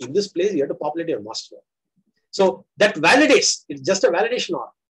 In this place, you have to populate your master org. So that validates, it's just a validation org.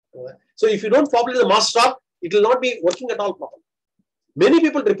 So if you don't populate the master org, it will not be working at all properly. Many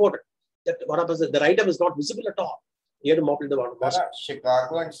people reported that what happens is the item is not visible at all. You have to populate the master.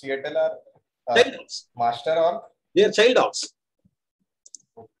 Chicago and Seattle are master org? They are child orgs.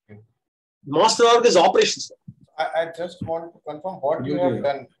 Okay. Master org is operations. I just want to confirm what you have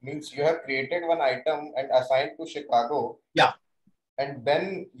done. Means you have created one item and assigned to Chicago. Yeah. And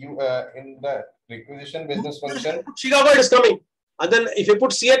then you in the requisition business function. Chicago is coming. And then if you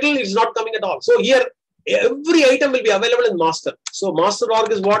put Seattle, it's not coming at all. So here, every item will be available in master. So master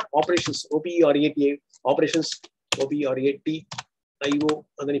org is what? Operations. OPEREATA. Operations. OPEREAT. IO.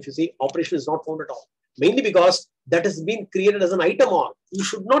 And then if you see, operation is not found at all. Mainly because that has been created as an item org. You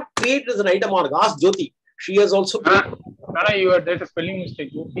should not create it as an item org. Ask Jyoti. She has also created. Nana, there's a spelling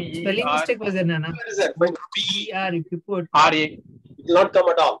mistake. Spelling mistake was there, Nana. What is that? OPER, if you put RA. It will not come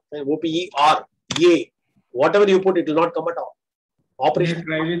at all. OPERA. Whatever you put, it will not come at all. Operation.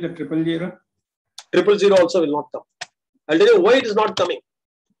 Try with the 000. 000 also will not come. I'll tell you why it is not coming.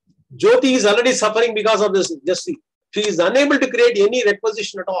 Jyoti is already suffering because of this. Just see. She is unable to create any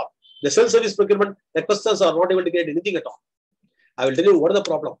requisition at all. The self-service procurement requesters are not able to create anything at all. I will tell you what is the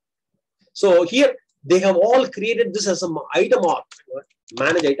problem. So here, they have all created this as an item org.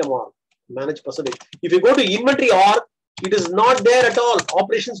 Manage item org. Manage percentage. If you go to inventory org, it is not there at all.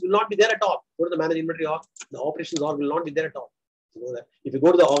 Operations will not be there at all. Go to the manage inventory org. The operations org will not be there at all. You know that. If you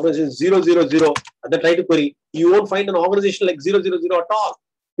go to the organization 000 and then try to query, you won't find an organization like 000 at all.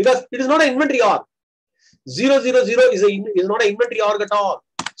 Because it is not an inventory org. 000 is not an inventory org at all.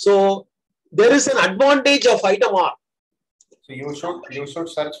 So there is an advantage of item org. So you should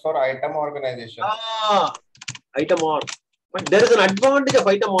search for item organization. Item org. But there is an advantage of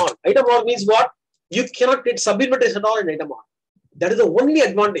item org. Item org means what? You cannot create sub-inventories at all in item org. That is the only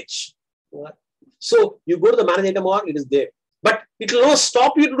advantage. So you go to the manage item org, it is there. But it will not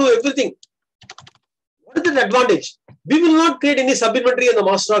stop you to do everything. What is the advantage? We will not create any sub-inventory in the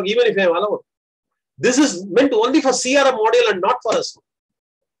master org, even if I am allowed. This is meant only for CRM module and not for us.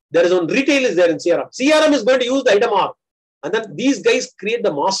 There is one retail is there in CRM. CRM is going to use the item org. And then these guys create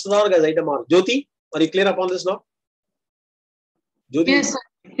the master org as item org. Jyoti, are you clear upon this now? Jyoti? Yes,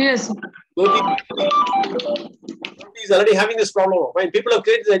 yes. Jyoti is already having this problem. Fine, people have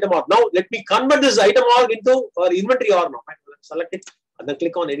created this item org. Now let me convert this item org into our inventory org now. Fine, select it and then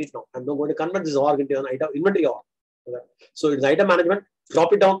click on edit now. I'm now going to convert this org into an item inventory org. So it's item management.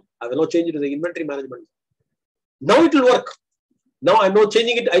 Drop it down I will now change it to the inventory management. Now it will work. Now I'm now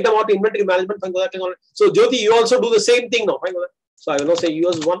changing it item out to inventory management. So Jyoti, you also do the same thing now. So I will now say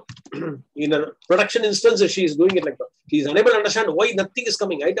use one in a production instance. She is doing it like that. She is unable to understand why nothing is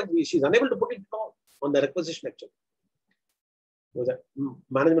coming. She is unable to put it all on the requisition actually. Was that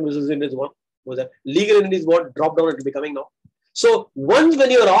management business unit is one? Was that legal unit is what? Drop down it will be coming now. So once when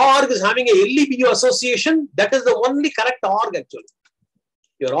your org is having a LEBU association, that is the only correct org actually.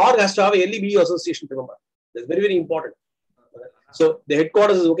 Your org has to have a LEBU association. Remember, that's very, very important. So the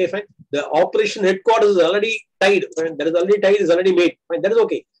headquarters is okay, fine. The operation headquarters is already tied. Fine. That is already tied, is already made. Fine. That is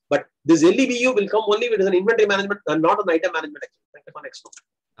okay. But this LEBU will come only if it is an inventory management and not an item management.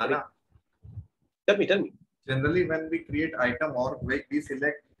 Actually. Tell me. Generally, when we create item org, we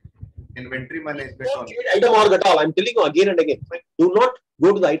select inventory management. Don't create item org at all. I'm telling you again and again. Fine. Do not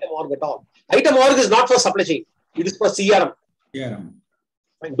go to the item org at all. Item org is not for supply chain. It is for CRM.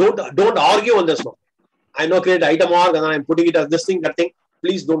 Fine. Don't argue on this one. I know create item org and I'm putting it as this thing, that thing.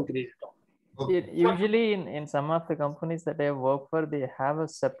 Please don't create it all. Usually in some of the companies that I work for, they have a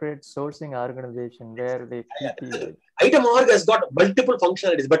separate sourcing organization where they keep the item org has got multiple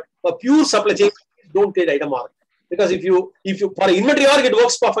functionalities, but for pure supply chain, don't create item org. Because if you for inventory org, it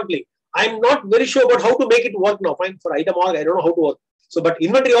works perfectly. I'm not very sure about how to make it work now. Fine, for item org, I don't know how to work. So, but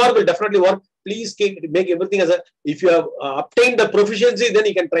inventory org will definitely work. Please make everything as a, if you have obtained the proficiency, then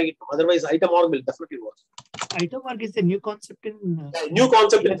you can try it. Otherwise, item org will definitely work. Item org is a new concept in. New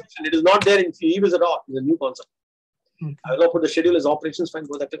concept. It is not there in EBIS at all. It's a new concept. Okay. I will not put the schedule as operations. Fine,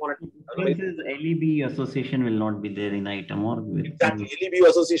 go that click on it. LEB association will not be there in item org. Exactly. LEB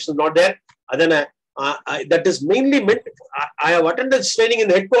association is not there. And then that is mainly meant. I have attended training in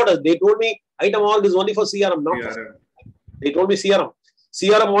the headquarters. They told me item org is only for CRM, not for. They told me CRM.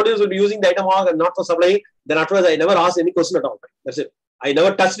 CRM modules will be using the item org and not for supply. Then afterwards, I never asked any question at all. That's it. I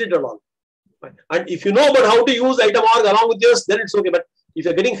never touched it at all. And if you know about how to use item org along with yours, then it's okay. But if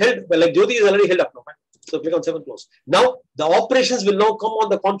you're getting help, well, like Jyoti is already held up now. So click on 7 close. Now the operations will now come on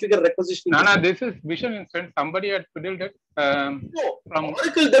the configure requisitioning. No, this is vision instance. Somebody had fiddled it. No,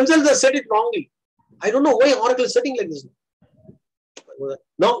 Oracle themselves have said it wrongly. I don't know why Oracle is setting like this.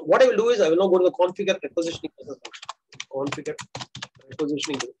 Now what I will do is I will now go to the configure requisitioning. Configure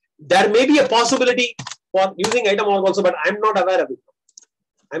requisitioning. There may be a possibility for using item org also, but I'm not aware of it.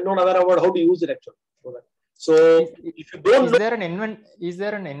 I'm not aware about how to use it actually. So if you don't is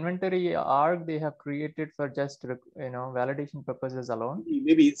there an inventory org they have created for just validation purposes alone?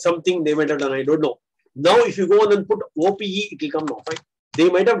 Maybe something they might have done. I don't know. Now if you go on and put OPE, it will come now. Fine. They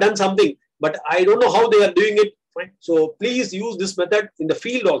might have done something, but I don't know how they are doing it. Fine. So please use this method in the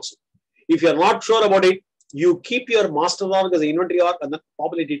field also. If you are not sure about it, you keep your master org as an inventory org and then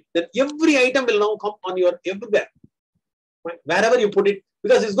populate it. Then every item will now come on your everywhere. Right? Wherever you put it,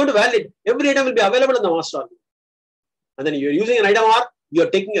 because it's going to validate. Every item will be available in the master org. And then you're using an item org, you're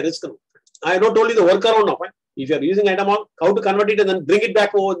taking a risk. I have not told you the workaround now. Right? If you're using item org, how to convert it and then bring it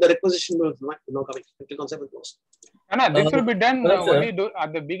back over the requisition coming. Click on 7 close. This will be done only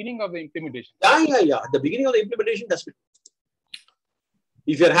at the beginning of the implementation. Yeah. At the beginning of the implementation, that's it.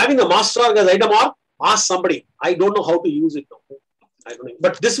 If you're having a master org as item org, ask somebody. I don't know how to use it now. I don't know.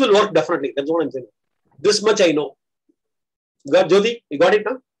 But this will work definitely. That's what I'm saying. This much I know. Jyoti, you got it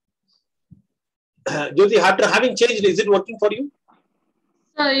now? Jyoti, after having changed, is it working for you?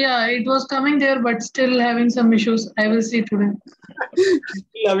 Yeah, it was coming there, but still having some issues. I will see today.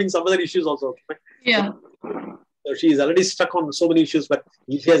 Still having some other issues also. Yeah. So she is already stuck on so many issues, but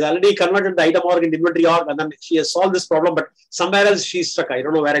she has already converted the item org into inventory org, and then she has solved this problem, but somewhere else she's stuck. I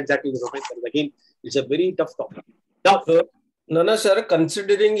don't know where exactly. Again, it's a very tough topic. Now, Nana sir,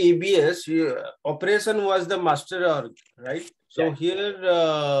 considering EBS, operation was the master org, right? So yeah. Here,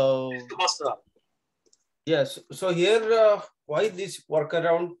 master org. Yes. So here, why this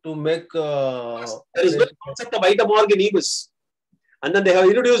workaround to make? There is no concept of item org in EBS, and then they have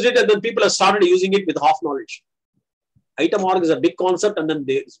introduced it, and then people have started using it with half knowledge. Item org is a big concept, and then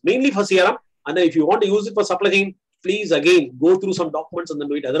it's mainly for CRM. And then if you want to use it for supply chain, please again go through some documents and then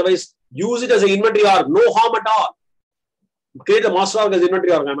do it. Otherwise, use it as an inventory org. No harm at all. Create a master org as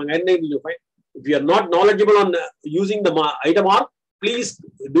inventory org. If you are not knowledgeable on using the item org, please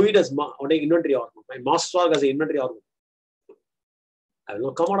do it as on an inventory org. Master org as an inventory org. I will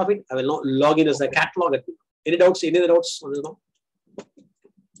not come out of it. I will not log in as a catalog. Any doubts? Any other doubts?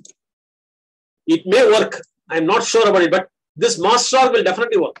 It may work. I'm not sure about it, but this master org will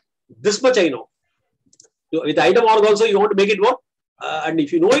definitely work. This much I know. With item org also, you want to make it work. And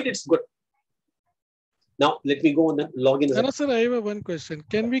if you know it, it's good. Now let me go and then log in. Sir, I have one question.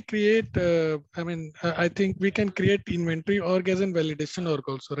 Can we create? I think we can create inventory org as in validation org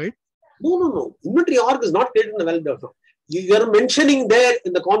also, right? No. Inventory org is not created in the validation. You are mentioning there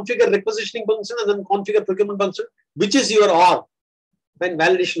in the configure requisitioning function and then configure procurement function, which is your org and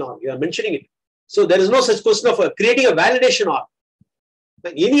validation org. You are mentioning it. So there is no such question of creating a validation org.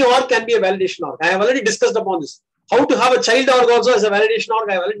 Any org can be a validation org. I have already discussed upon this. How to have a child org also as a validation org,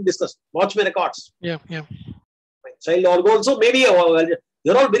 I have already discussed. Watch my records. Yeah. Child org also maybe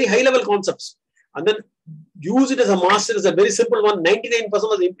they're all very high level concepts. And then use it as a master is a very simple one. 99%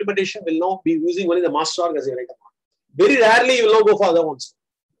 of the implementation will now be using only the master org as a item org. Very rarely you will now go for other ones.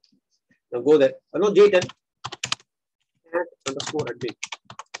 Now go there. J10 _ admin.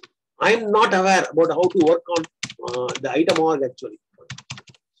 I'm not aware about how to work on the item org actually.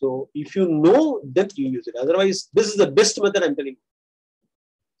 So if you know, then you use it. Otherwise, this is the best method I'm telling you.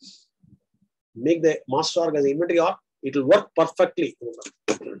 Make the master org as an inventory org. It will work perfectly.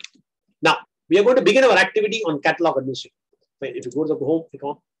 Now, we are going to begin our activity on catalog administration. If you go to the home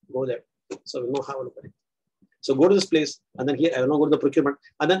account, go there. So we'll now have a look at it. So go to this place, and then here I will now go to the procurement,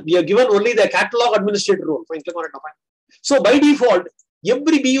 and then we are given only the catalog administrator role. Fine, click on it now. Fine. So by default,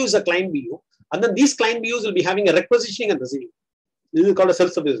 every BU is a client BU, and then these client BUs will be having a requisitioning and receiving. This is called a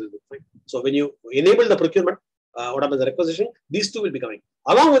self-service. So when you enable the procurement, what happens the requisition, these two will be coming.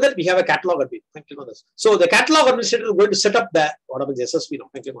 Along with that, we have a catalog admin. Click on this. So the catalog administrator is going to set up the what happens the SSP now.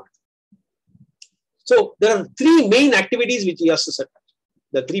 Click on it. So there are three main activities which he has to set.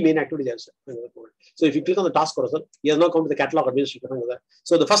 The three main activities are set. So if you click on the task cursor, he has now come to the catalog administrator.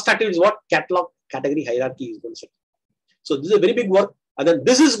 So the first activity is what? Catalog category hierarchy is going to set. So this is a very big work. And then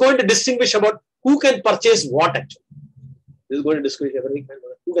this is going to distinguish about who can purchase what actually. This is going to distinguish everything.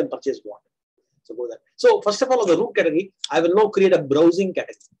 Who can purchase what. So go there. So first of all, on the root category, I will now create a browsing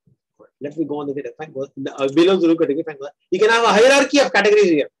category. Let me go on the data. Below the root category. You can have a hierarchy of categories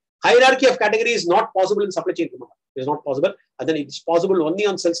here. Hierarchy of categories is not possible in supply chain. It is not possible. And then it's possible only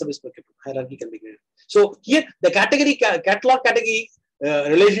on self-service procurement. Hierarchy can be created. So here, the category catalog category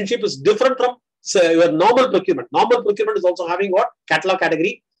relationship is different from your normal procurement. Normal procurement is also having what? Catalog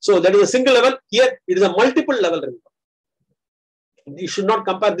category. So that is a single level. Here, it is a multiple level. You should not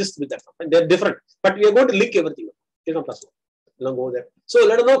compare this with that. They're different. But we are going to link everything. Click on plus one. Go there. So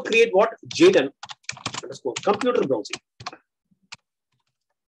let us now create what? J10 _ computer browsing.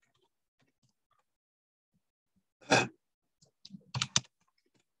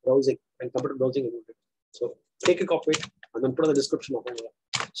 Browsing and computer browsing. So take a copy and then put the description of it.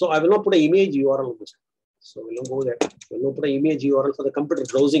 So I will not put an image URL on this. So we'll go there. We'll not put an image URL for the computer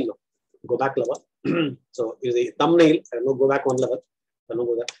browsing now. Go back level. So is a thumbnail. I will go back one level. I will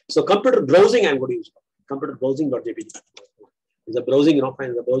go there. So computer browsing I'm going to use. Computer browsing.jpg. Is a browsing,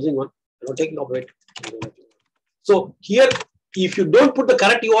 find the browsing one. I will take it off it. So here, if you don't put the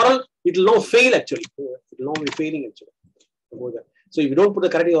correct URL, it will now fail actually. It will now be failing actually. So if you don't put the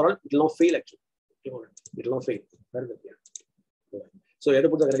correct URL, it will now fail actually. It will now fail. So you have to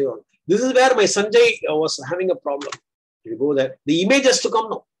put the correct URL. This is where my Sanjay was having a problem. If you go there, the image has to come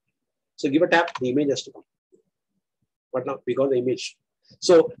now. So give a tap, the image has to come. But now we got the image.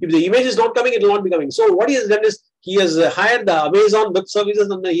 So if the image is not coming, it will not be coming. So what he has done is he has hired the Amazon web services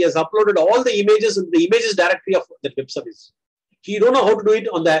and he has uploaded all the images in the images directory of the web service. He don't know how to do it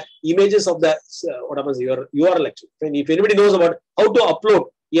on the images of the what happens your URL actually. If anybody knows about how to upload,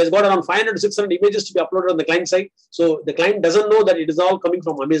 he has got around 500 to 600 images to be uploaded on the client side. So the client doesn't know that it is all coming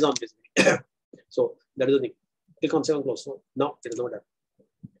from Amazon basically. So that is the thing. Click on save and close. So now it is not done.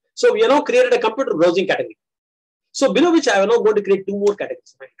 So we have now created a computer browsing category. So below which I am now going to create two more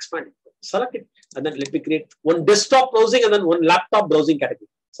categories. I expand it. Select it and then let me create one desktop browsing and then one laptop browsing category.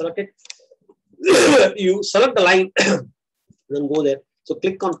 Select it. You select the line. Then go there. So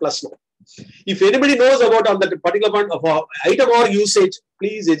click on plus now. If anybody knows about on that particular point of item or usage,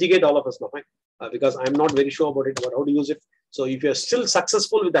 please educate all of us now, because I'm not very sure about it, about how to use it. So if you're still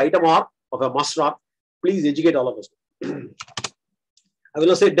successful with the item or of a master or, please educate all of us. I will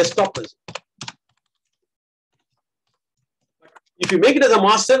not say desktop. If you make it as a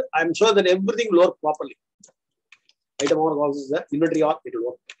master, I'm sure that everything will work properly. Item or also is the inventory or it will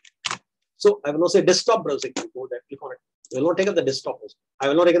work. So I will not say desktop browsing. Go there, click on it. I will not take up the desktop browsing. I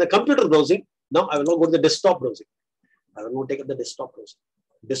will not take up the computer browsing. Now I will not go to the desktop browsing. I will not take up the desktop browsing.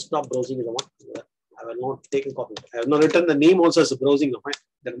 Desktop browsing is the one. I will not take a copy. I have not written the name also as a browsing.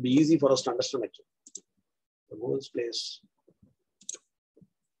 That will be easy for us to understand actually. So go to this place.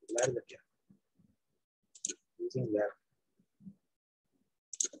 Where is that here? Using where?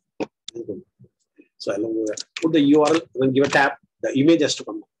 So I will go there. Put the URL, then give a tab. The image has to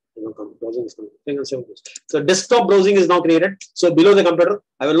come. Browsing is coming. So desktop browsing is now created. So below the computer,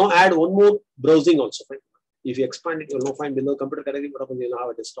 I will now add one more browsing also. Fine. If you expand it, you will now find below computer category, what happens? You will have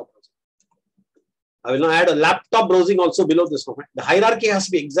a desktop browsing. I will now add a laptop browsing also below this one. The hierarchy has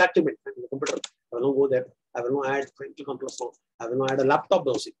to be exactly met. The computer, I will now go there. I will now add, click on plus now. I will now add a laptop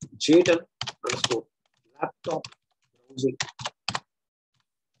browsing. JTL underscore laptop browsing.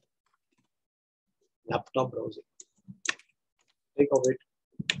 Laptop browsing. Take of it.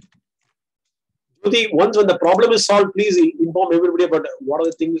 Once when the problem is solved, please inform everybody about what are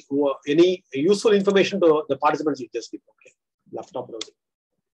the things, any useful information to the participants you just give. Okay. Laptop browsing.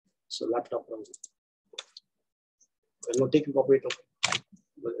 So laptop browsing. We'll take a copy of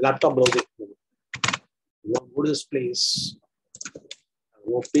laptop browsing. We'll go to this place.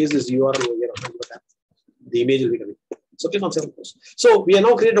 We'll paste this URL over here. The image will be coming. So click on 7 posts. So we are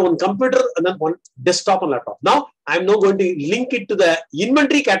now created one computer and then one desktop and laptop. Now I'm now going to link it to the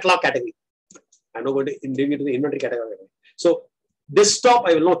inventory catalog category. I'm now going to link it to the inventory category. So desktop,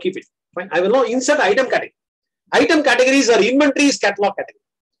 I will now keep it. Fine. I will now insert item category. Item categories are inventories catalog category.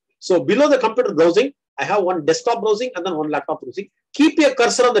 So below the computer browsing, I have one desktop browsing and then one laptop browsing. Keep your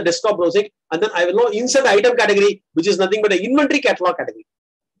cursor on the desktop browsing and then I will now insert item category, which is nothing but an inventory catalog category.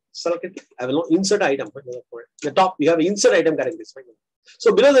 Select it. I will now insert item. The top, you have insert item categories.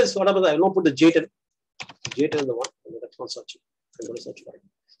 So below this, what happens? I will now put the JTN. JTN is the one. And that's not search. I'm going to search for it.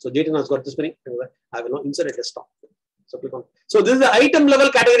 So JTN has got this many. I will now insert a desktop. So click on. So this is the item level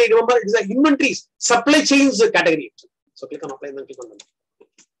category. Remember, it is the inventories, supply chains category. So click on apply and then click on done.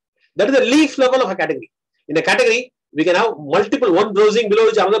 That is the leaf level of a category. In a category, we can have multiple, one browsing, below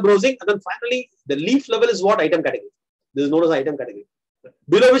which another browsing, and then finally the leaf level is what? Item category. This is known as item category.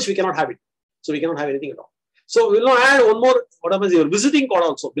 Below which we cannot have it. So we cannot have anything at all. So we will now add one more, what happens your visiting code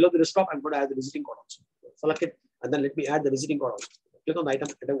also. Below the desktop, I'm going to add the visiting code also. Select it and then let me add the visiting code also. Click on the item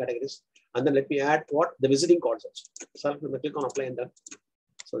categories and then let me add what? The visiting codes also. Select and click on apply and done.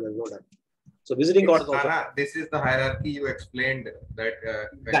 So there's no done. So visiting code also. This is the hierarchy you explained that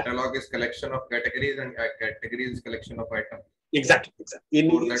catalog is collection of categories and category is collection of items. Exactly. In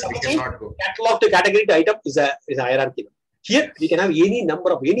that we cannot go. Catalog to category to item is a hierarchy. Here we can have any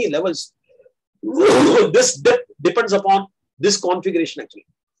number of any levels. This depth depends upon this configuration actually.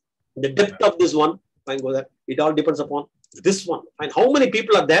 The depth of this one, fine, go there. It all depends upon this one. And how many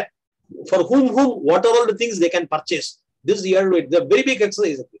people are there? For whom, what are all the things they can purchase? This year, the very big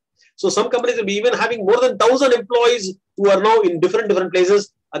exercise. Actually. So some companies will be even having more than 1,000 employees who are now in different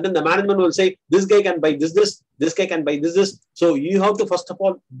places. And then the management will say, this guy can buy this, this guy can buy this. So you have to first of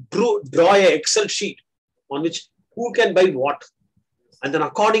all draw a Excel sheet on which who can buy what. And then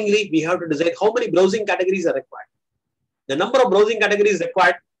accordingly, we have to decide how many browsing categories are required. The number of browsing categories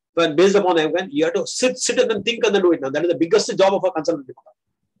required, but based upon them, you have to sit and then think and then do it. Now that is the biggest job of a consultant.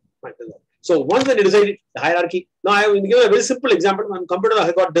 So once when you decide the hierarchy, now I will give a very simple example. On computer, I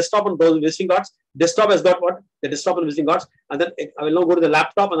have got desktop and visiting cards. Desktop has got what? The desktop and visiting cards. And then I will now go to the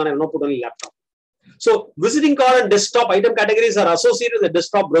laptop and then I will now put only laptop. So visiting card and desktop item categories are associated with the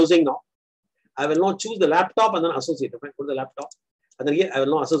desktop browsing now. I will now choose the laptop and then associate. If I put the laptop and then here I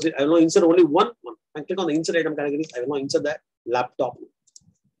will now associate. I will now insert only one. And click on the insert item categories. I will now insert the laptop.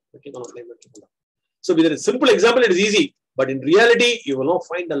 Click on apply. So with a simple example, it is easy. But in reality, you will now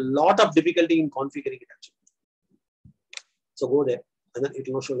find a lot of difficulty in configuring it actually. So go there and then it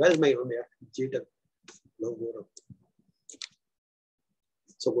will show where is my JTAG.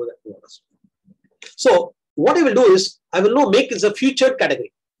 So go there. So what I will do is I will now make it as a featured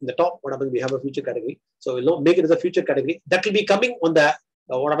category. In the top, what happens? We have a featured category. So we'll now make it as a featured category. That will be coming on the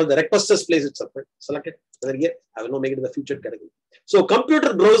what happens? The requesters place itself. Right? Select it. And then here I will now make it as a featured category. So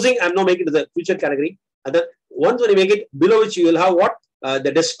computer browsing, I'm now making it as a featured category. And then once when you make it, below which you will have what?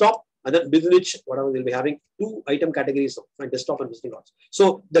 The desktop, and then within which whatever we'll be having two item categories of desktop and visiting cards.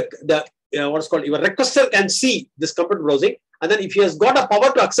 So the what's called your requester can see this computer browsing, and then if he has got a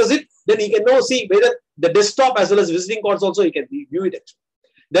power to access it, then he can now see whether the desktop as well as visiting cards also he can view it. Actually.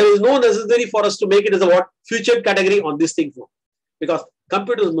 There is no necessary for us to make it as a what featured category on this thing now, because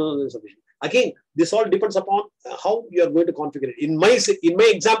computer is more than sufficient. Again, this all depends upon how you are going to configure it. In my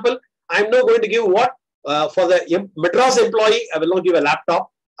example, I'm now going to give what. For the Madras employee, I will not give a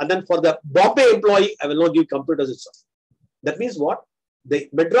laptop. And then for the Bombay employee, I will not give computers itself. That means what? The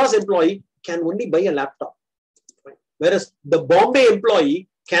Madras employee can only buy a laptop. Right? Whereas the Bombay employee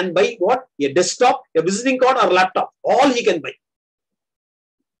can buy what? A desktop, a visiting card or a laptop. All he can buy.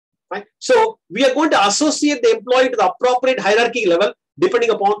 Right? So we are going to associate the employee to the appropriate hierarchy level depending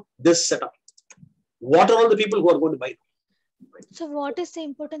upon this setup. What are all the people who are going to buy? So what is the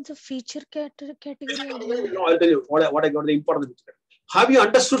importance of feature category? No, I'll tell you what I got the importance of. Have you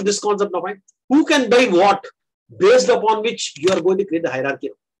understood this concept now? Right? who can buy what, based upon which you are going to create the hierarchy.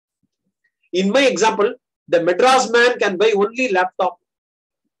 In my example, the Madras man can buy only laptop.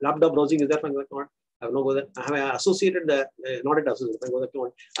 Laptop browsing is there. I have not I have associated the not at associated.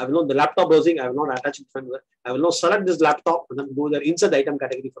 I have not the laptop browsing. I have not attached it. I will now select this laptop and then go there inside the item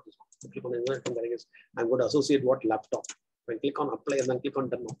category for this one. Click on the item categories. I'm going to associate what laptop. When click on apply and then click on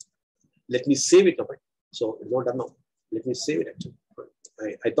done now. Let me save it now. So it's not done now. Let me save it actually.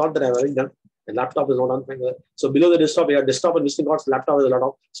 I thought that I have already done. The laptop is not on. So below the desktop, we have desktop and visiting cards. Laptop is a lot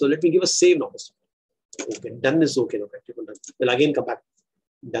of. So let me give a save now. Okay, done is okay. Okay, done. We'll again come back.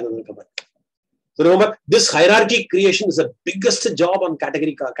 Done and then come back. So remember, this hierarchy creation is the biggest job on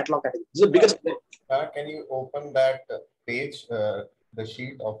catalog category. This is the biggest. Can you open that page, the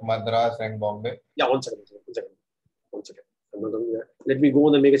sheet of Madras and Bombay? Yeah, one second. I'm not doing that. Let me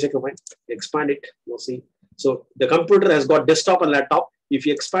go and make a check of mine. Expand it. You'll see. So the computer has got desktop and laptop. If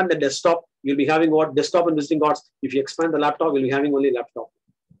you expand the desktop, you'll be having what? Desktop and visiting cards. If you expand the laptop, you'll be having only laptop.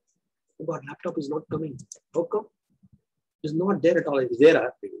 Oh God, laptop is not coming. How come? It's not there at all. It's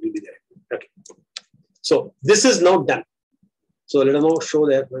there. It will be there. Okay. So this is now done. So let us now show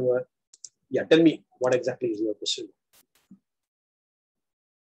there. Yeah, tell me what exactly is your question.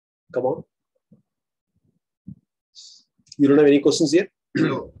 Come on. You don't have any questions here?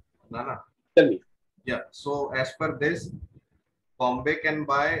 No, Nana. Tell me. Yeah. So as per this, Bombay can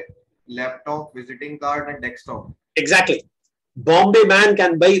buy laptop, visiting card, and desktop. Exactly. Bombay man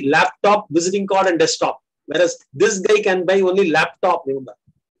can buy laptop, visiting card, and desktop. Whereas this guy can buy only laptop. Remember.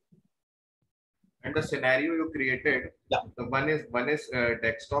 And the scenario you created, yeah. The one is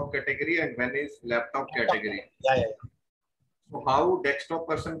desktop category and one is laptop category. Yeah. So how desktop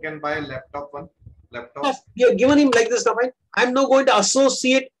person can buy a laptop one? Laptop? Yes, you have given him like this now, right? I'm now going to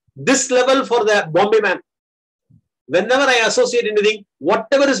associate this level for the Bombay man. Whenever I associate anything,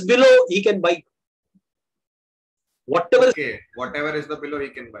 whatever is below, he can buy. Whatever is the below, he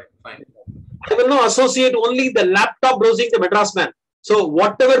can buy. Fine. I will now associate only the laptop browsing the Madras man. So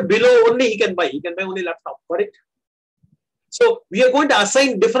whatever below only he can buy. He can buy only laptop. Got it? So we are going to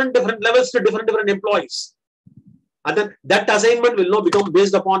assign different levels to different employees. And then that assignment will now become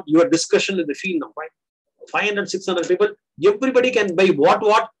based upon your discussion in the field now, right? 500, 600 people, everybody can buy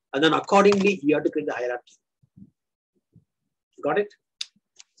what, and then accordingly you have to create the hierarchy. Got it?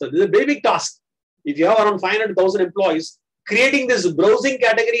 So this is a very big task. If you have around 500,000 employees, creating this browsing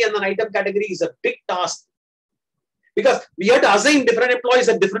category and then item category is a big task. Because we have to assign different employees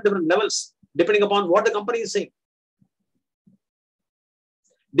at different levels, depending upon what the company is saying.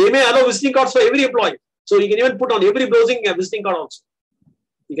 They may allow visiting cards for every employee. So you can even put on every browsing a visiting card also.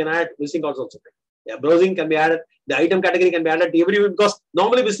 You can add visiting cards also. Yeah, browsing can be added. The item category can be added to everyone because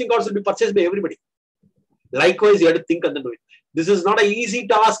normally visiting cards will be purchased by everybody. Likewise, you have to think and then do it. This is not an easy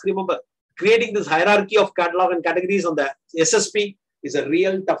task. Remember, creating this hierarchy of catalog and categories on the SSP is a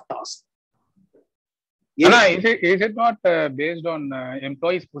real tough task. Is it not based on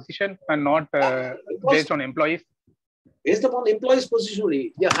employees' position and not based on employees? Based upon employees' position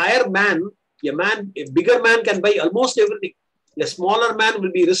only. A higher man, a bigger man can buy almost everything. A smaller man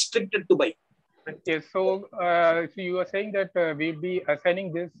will be restricted to buy. Yes. So you are saying that we'll be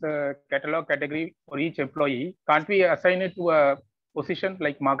assigning this catalog category for each employee. Can't we assign it to a position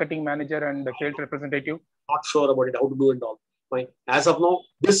like marketing manager and the sales representative? Not sure about it, how to do it all. Fine. As of now,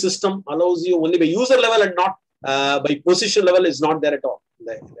 this system allows you only by user level and not by position level is not there at all.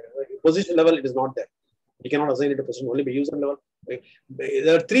 The position level, it is not there. You cannot assign it to position only by user level. Right?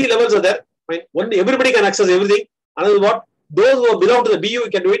 There are 3 levels are there. Fine. One, everybody can access everything. Another what? Those who belong to the BU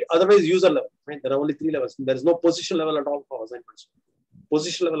can do it, otherwise user level. Right? There are only 3 levels. There is no position level at all for assignments.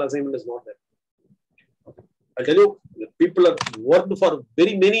 Position level assignment is not there. I'll tell you, people have worked for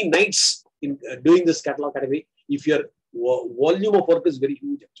very many nights in doing this catalog category. If your volume of work is very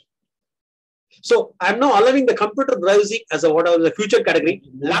huge. So I'm now allowing the computer browsing as a featured category.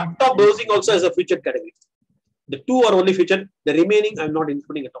 Laptop browsing also as a featured category. The 2 are only featured. The remaining I'm not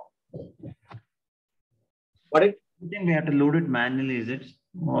including at all. Got it? I think we have to load it manually, is it?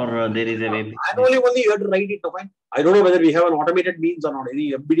 Or there is a way? Only you have to write it. I don't know whether we have an automated means or not.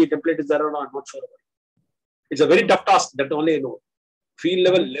 Any MBD template is there or not. I'm not sure about it. It's a very tough task. That only I know. Field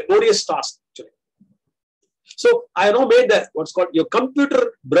level, laborious task. Actually. So I now made that what's called your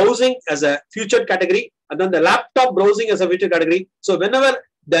computer browsing as a featured category, and then the laptop browsing as a featured category. So whenever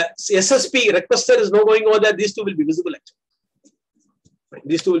the SSP requester is now going over there, these 2 will be visible. Actually.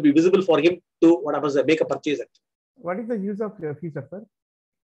 These 2 will be visible for him to make a purchase. Actually. What is the use of the feature, sir?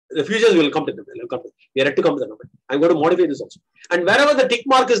 The features will come to them. We are yet to come to them. I'm going to modify this also. And wherever the tick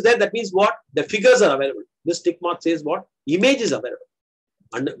mark is there, that means what? The figures are available. This tick mark says what? Image is available.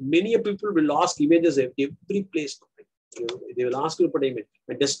 And many people will ask images every place. They will ask you to put image.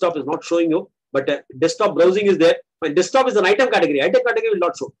 My desktop is not showing you, but desktop browsing is there. My desktop is an item category. Item category will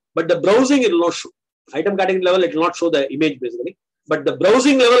not show, but the browsing it will not show. Item category level, it will not show the image basically. But the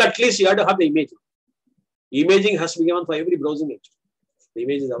browsing level, at least you have to have the image. Imaging has to be given for every browsing page. The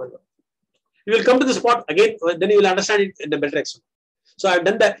image is available. You will come to this spot again, then you will understand it in a better extent. So I have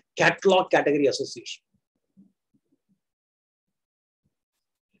done the catalog category association.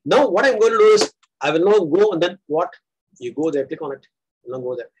 Now what I'm going to do is I will now go and then what? You go there, click on it. You will not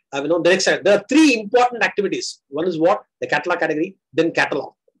go there. I will know the next side. There are three important activities. One is what? The catalog category, then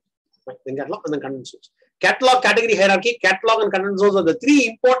catalog. Right? Then catalog and then content source. Catalog category hierarchy, catalog and content source are the three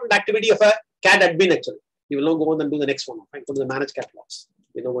important activity of a CAD admin actually. You will now go on and do the next one. Right? Go to the manage catalogs.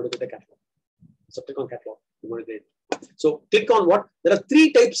 You know what to get the catalog. So click on catalog. You want to get it. So click on what? There are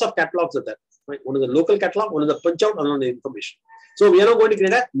three types of catalogs are there. Right? One is the local catalog, one is the punch out, and one is the information. So we are now going to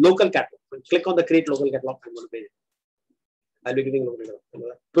create a local catalog. Click on the create local catalog. I'm going to pay it. I'll be giving local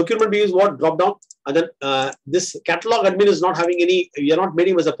catalog. Procurement view is what? Drop down. And then this catalog admin is not having any, we are not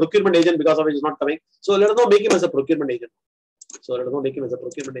making him as a procurement agent because of it is not coming. So let us now make him as a procurement agent. So let us now make him as a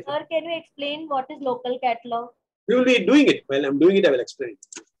procurement agent. Sir, can you explain what is local catalog? We will be doing it. While I'm doing it, I will explain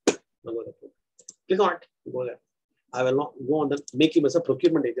it. Click on it. Go there. I will not go on and make him as a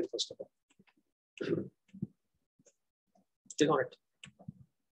procurement agent first of all. Click on it.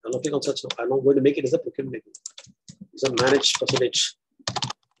 I will not click on search now. I'm not going to make it as a procurement agent. It's a managed percentage.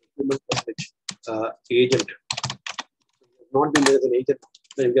 Procurement percentage. Agent. Not been there as an agent.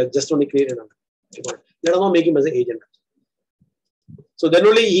 We are just only created another. Let us not make him as an agent. So then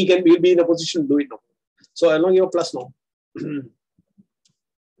only he will be in a position to do it now. So I'll not give a plus now.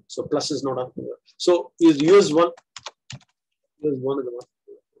 So plus is not up. So is US1. US1 is the one.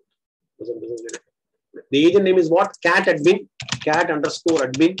 The agent name is what? Cat admin, cat underscore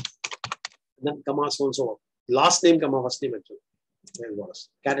admin, then comma so and so on. Last name, comma first name actually.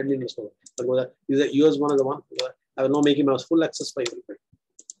 Cat admin underscore. But go there. Is the US1 is the one. I will now make him as full access by everybody.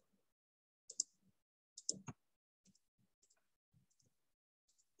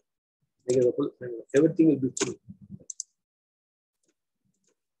 Everything will be full.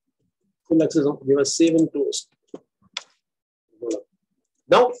 Full access. We will save and close.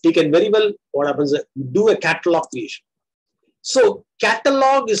 Now he can very well what happens do a catalog creation. So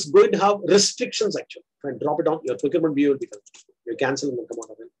catalog is going to have restrictions actually. If I drop it down, your procurement view will become. You cancel and come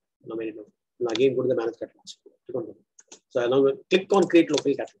out of it. And again go to the manage catalogs. So I'll now click on create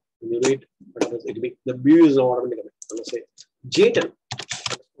local catalog. When you read what happens, it will be the view is now automatically. I'm going to say J10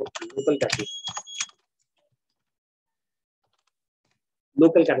 local catalog.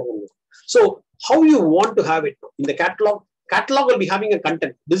 Local catalog. So how you want to have it in the catalog? Catalog will be having a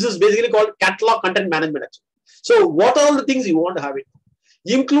content. This is basically called catalog content management actually. So what are all the things you want to have it?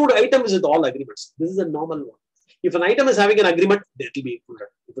 Include items with all agreements. This is a normal one. If an item is having an agreement, that will be included.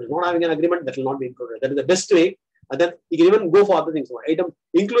 If it is not having an agreement, that will not be included. That is the best way. And then you can even go for other things.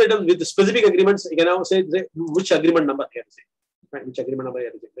 Include items with specific agreements. You can now say which agreement number here to say. Right? Which agreement number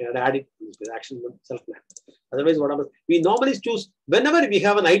here to say. We have to add it to the action self plan. Otherwise, what happens? We normally choose whenever we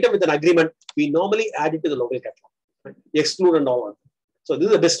have an item with an agreement, we normally add it to the local catalog. Right? Exclude and all. So this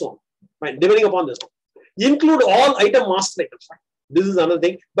is the best one. Right? Depending upon this one. Include all item master items. Right? This is another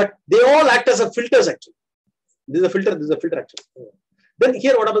thing. But they all act as a filters actually. This is a filter. This is a filter actually. Then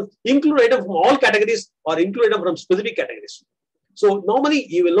here what happens? Include item from all categories or include item from specific categories. So normally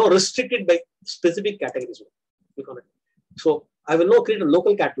you will not restrict it by specific categories. Click on it. So I will now create a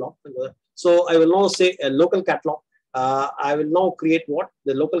local catalog. So I will now say a local catalog. I will now create what?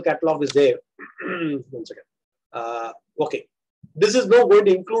 The local catalog is there. 1 second. Okay. This is now going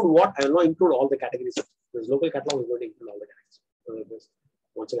to include what? I will now include all the categories. This local catalog is going to include all the categories.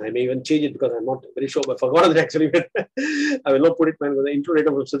 Once again, I may even change it because I'm not very sure, but I forgot it actually. I will not put it when I include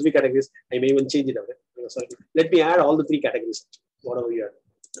item from specific categories. I may even change it. Sorry. Let me add all the 3 categories. Whatever you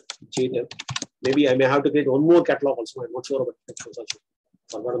add. Maybe I may have to create one more catalog also. I'm not sure about it.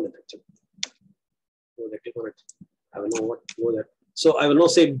 Forgotten it actually. So I click on it. I will know what to go there. So I will now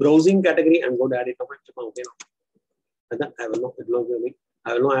say browsing category. I'm going to add it. Okay, now. And then I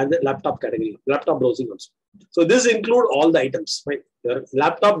will now add the laptop category, laptop browsing also. So this include all the items, right? Your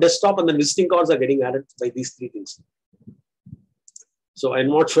laptop, desktop, and then visiting cards are getting added by these 3 things. So I'm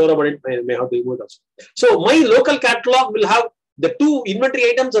not sure about it. I may have to remove it also. So my local catalog will have the 2 inventory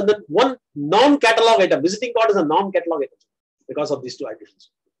items and then 1 non-catalog item. Visiting card is a non-catalog item because of these 2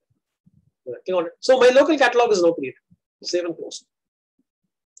 additions. So my local catalog is now created. Save and close.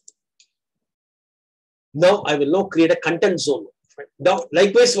 Now I will now create a content zone. Right? Now,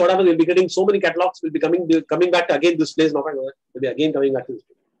 likewise, whatever we'll be getting, so many catalogs will be coming back to again this place. Now, we'll be again coming back to this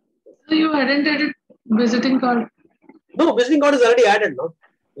place. So you hadn't added visiting card. No, visiting card is already added. No,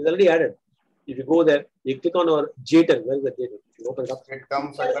 it's already added. If you go there, you click on our JTEL. Where is the JTEL? You open it up. It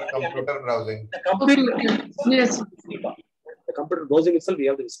comes under computer browsing. The computer, Yes. The computer browsing itself, we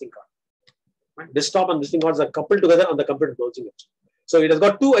have the visiting card. Right? Desktop and visiting cards are coupled together on the computer browsing. So it has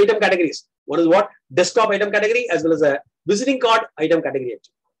got two item categories. One is what? Desktop item category as well as a visiting card item category.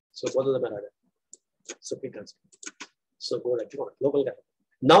 So both of them are added. So click on. So go there, click on local category.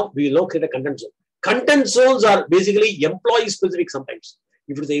 Now we will now create a content zone. Content zones are basically employee specific sometimes.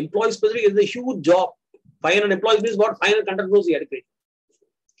 If it is employee specific, it's a huge job. 500 employees means what? 500 content zones you have to create.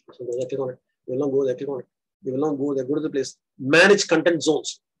 So go there, click on it. You will not go there, click on it. You will not go there, go to the place. Manage content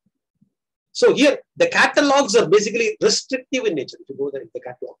zones. So here, the catalogs are basically restrictive in nature. If you go there, the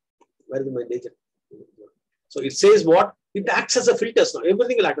catalog, where is my nature? So it says what? It acts as a filter. Now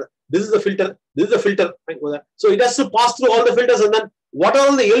everything will act. This is the filter. This is the filter. So it has to pass through all the filters, and then what are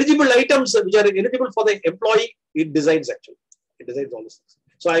all the eligible items which are eligible for the employee? It decides actually. It decides all these things.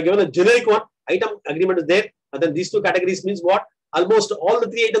 So I given a generic one. Item agreement is there, and then these two categories means what? Almost all the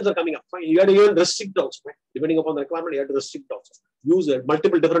three items are coming up. You have to even restrict also. Right? Depending upon the requirement, you have to restrict also. Use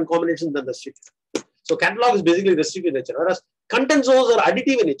multiple different combinations than restrict. So catalog is basically restrictive in nature, whereas content zones are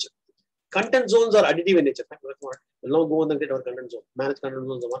additive in nature. Content zones are additive in nature. We'll now go and then get our content zone. Manage content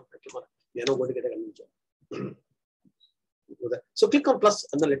zones. We are now going to get a content zone. So click on plus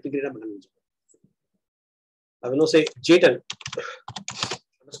and then let me create a content zone. I will now say JTEL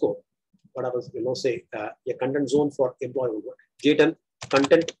underscore. What happens? We will now say a content zone for employee. JTEL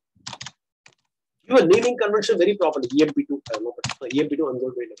content. Give a naming convention very properly. EMP2. EMP2. I'm going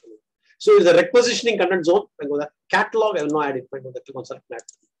to wait. So it's a requisitioning content zone. I go there. Catalog. I will now add it. I go there. Click on select net.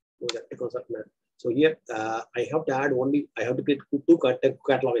 Go there. Click on select net. So here I have to add only. I have to create two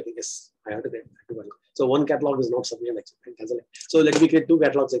catalog. I think yes. I have to create two catalog. So one catalog is not sufficient. Actually, cancel it. So let me create two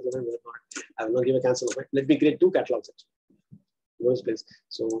catalogs. I will not give a cancel. Let me create two catalogs. Actually. Place.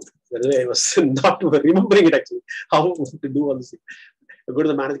 So that way I was not remembering it actually. How to do all this. Go to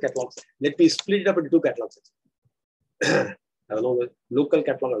the manage catalogs. Let me split it up into two catalogs. I will know local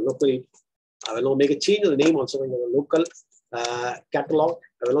catalog. I will now make a change of the name also. Local catalog.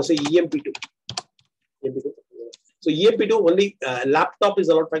 I will now say EMP2. EMP2. So EMP2 only laptop is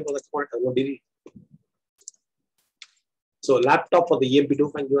allowed. Fine for that point. I will delete. So laptop for the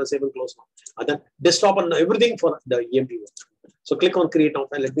EMP2. Fine. You are save and close now. And then desktop and everything for the EMP1. So click on create now.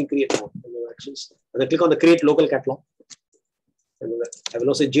 Let me create now. Actions. And then click on the create local catalog. I will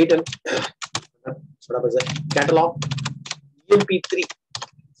also say JTEL. What happens? Catalog EMP3.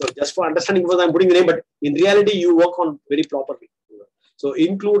 So just for understanding, because I'm putting the name, but in reality, you work on very properly. So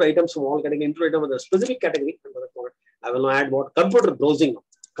include items from all categories, include items with a specific category. I will now add what? Computer browsing.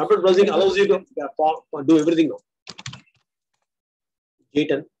 Computer browsing allows you to do everything now.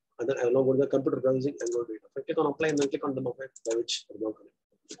 JTEL. And then I will now go to the computer browsing and go to it. If I click on apply and then click on the mobile, by which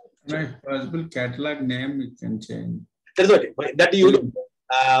right, possible catalog name you can change. That is okay. Fine. That you do.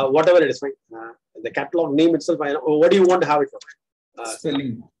 Whatever it is, fine. The catalog name itself, what do you want to have it for?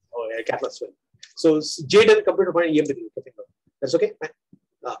 Spelling. Oh, yeah, catalog spelling. So JTEL computer fine EMP3. That's okay.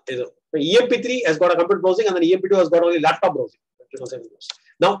 EMP3 has got a computer browsing and then EMP2 has got only laptop browsing.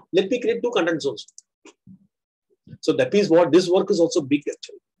 Now let me create two content zones. So that means what this work is also big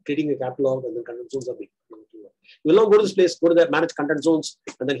actually. Creating a catalog and then content zones are big. You will now go to this place, go to the manage content zones,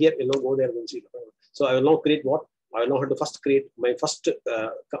 and then here you will now go there and see. So I will now create what? I will now have to first create my first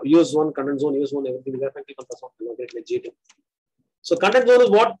use one content zone, use one everything there. Click on first one. I will create my JTEL. So content zone is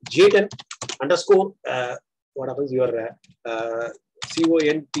what? JTEL underscore what happens? Your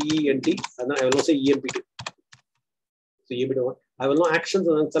CONTENT, and then I will now say EMP2. So EMP2. I will now actions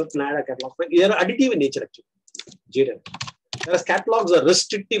and then self add a catalog. They are additive in nature actually. JTEL. Whereas catalogs are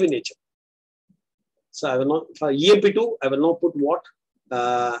restrictive in nature. So I will now for EMP2, I will now put what?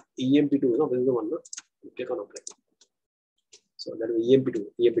 EMP2. No, this is the one. No? Click on apply. So that is EMP2.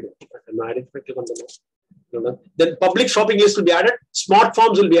 EMP2. I will now add it. Click on the no. Then public shopping list will be added. Smart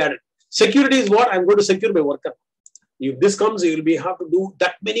forms will be added. Security is what? I'm going to secure my worker. If this comes, you will be have to do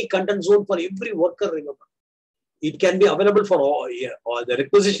that many content zone for every worker. Remember, it can be available for all the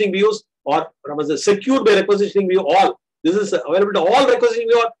requisitioning views or secured by requisitioning view. All this is available to all requisitioning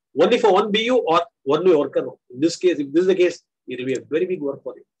view or only for one BU or one worker. In this case, if this is the case, it will be a very big work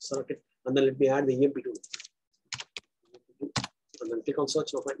for you. Select it and then let me add the EMP2. And then click on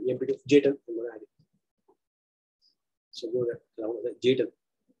search now. EMP2 JTEL. I'm going to add it. So go there. JTEL.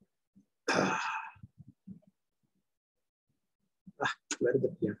 Where is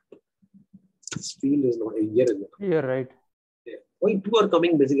the This field is not a year in there. You're right. Yeah. Why two are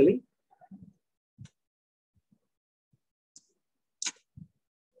coming basically?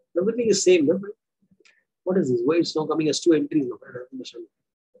 Everything is same. No? What is this? Why it's now coming as two entries? No? I don't understand.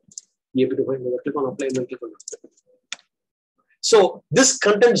 You have to find click on apply and then click on apply. So this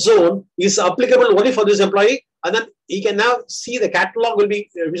content zone is applicable only for this employee, and then he can now see the catalog will be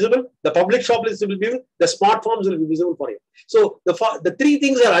visible, the public shop list will be visible, the smart forms will be visible for him. So the three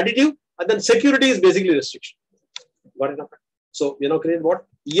things are additive, and then security is basically restriction. Got it? So we now create what?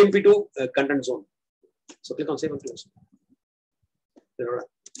 EMP2 content zone. So click on save and close.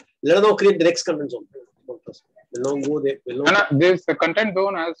 Let us now create the next content zone. We'll now go there. This content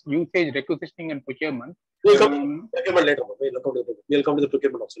zone has usage, requisitioning, and procurement. We'll come to procurement later. We'll come to the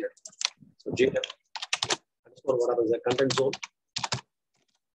procurement also later. So JTF. What happens? The content zone.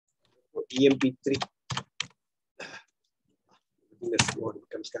 EMP3. Let's go on.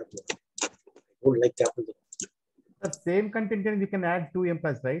 Becomes capital. I don't like capital. The same content we can add 2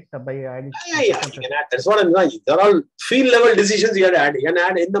 employees, right? By adding. Yeah. You can add. That's what I'm saying. There are all field level decisions you have to add. You can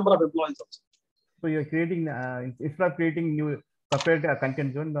add n number of employees also. So you're creating, instead of creating new separate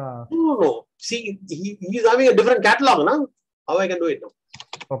content zone. No. See, he's having a different catalog, no? How I can do it now?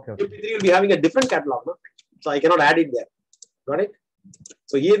 Okay. MP3 will be having a different catalog, no? So I cannot add it there. Got it?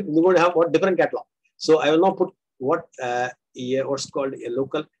 So here we're going to have what different catalog. So I will now put what what's called a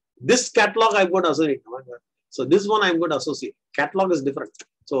local. This catalog I'm going to associate. So this one I'm going to associate. Catalog is different.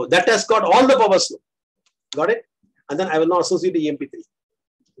 So that has got all the powers now. Got it? And then I will now associate the EMP3.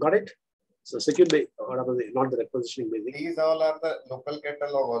 Got it? So secure by not the requisitioning basic. These all are the local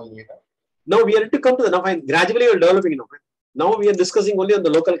catalog only. Now we are to come to the now fine. Gradually we are developing now. Now we are discussing only on the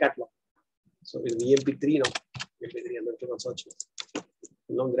local catalog. So in EMP3 now, EMP3 and then click on search.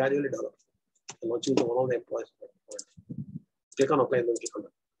 Now gradually develop. And now choose one of the employees. Click on apply and then click on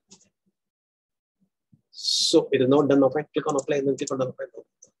that. So it is now done now. Click on apply and then click on apply.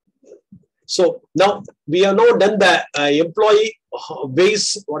 So now we have now done the employee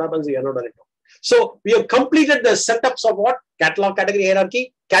base. What happens? We are not done it now. So we have completed the setups of what? Catalog category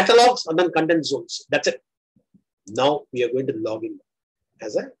hierarchy, catalogs, and then content zones. That's it. Now we are going to log in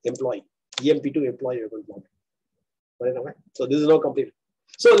as an employee. EMP2 employee, we are going to log in. So this is now completed.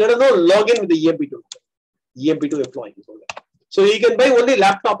 So let us now log in with the EMP2. EMP2 employee. So he can buy only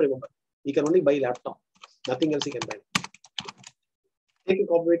laptop, remember. He can only buy laptop. Nothing else he can buy. Take a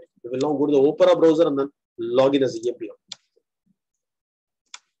copy of it. We will now go to the Opera browser and then log in as EMP.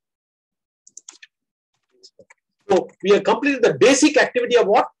 So we have completed the basic activity of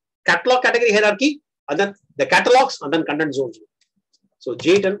what? Catalog category hierarchy, and then the catalogs, and then content zones. So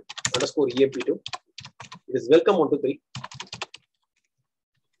J10 underscore EMP2. It is welcome 1 to 3.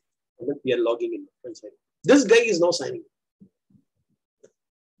 And then we are logging in. This guy is now signing.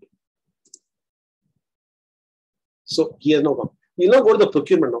 So he has now come. We will now go to the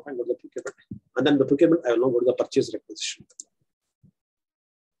procurement now. Go to the procurement. And then the procurement, I will now go to the purchase requisition.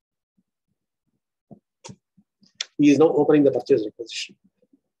 He is now opening the purchase requisition.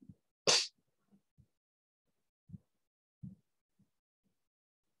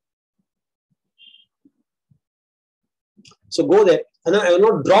 So go there, and then I will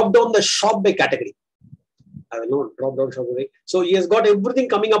now drop down the shop by category. I will now drop down shop by. So he has got everything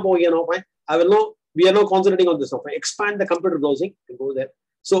coming up over here now. I will now. We are now concentrating on this now. Expand the computer browsing and go there.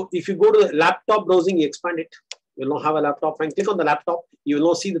 So if you go to the laptop browsing, you expand it. You will now have a laptop. Fine. Click on the laptop. You will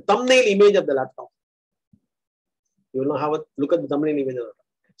now see the thumbnail image of the laptop. You will now have a look at the thumbnail image of the laptop.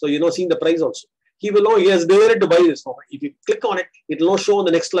 So you know seeing the price also. He will know he has decided to buy this now. If you click on it, it will now show on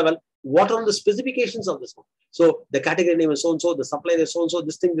the next level what are the specifications of this one. So the category name is so and so, the supplier is so and so,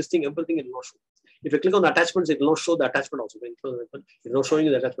 this thing, everything it will now show. If you click on the attachments, it will now show the attachment also. It will now showing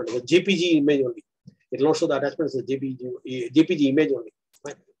you the attachment. The JPG image only. It will now show the attachments as JPG image only.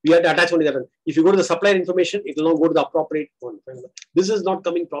 Right? We have the attachment. If you go to the supplier information, it will now go to the appropriate one. This is not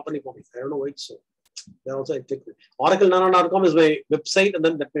coming properly for me. I don't know why it's so. Then also I click OracleNano.com is my website, and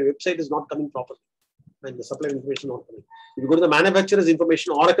then that my website is not coming properly. And the supplier information not coming. If you go to the manufacturer's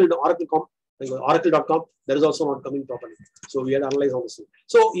information, Oracle.com, that is also not coming properly. So we had to analyze all this thing.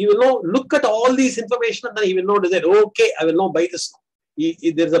 So he will now look at all these information, and then he will now decide, okay, I will now buy this.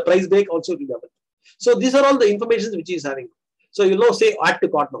 If there is a price break, also it will be available. So these are all the information which he is having. So you will now say add to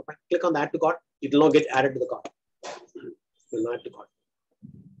cart now. Click on the add to cart, it will now get added to the cart. It will now add to cart.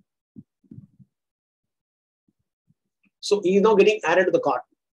 So he is now getting added to the cart.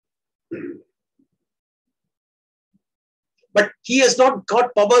 But he has not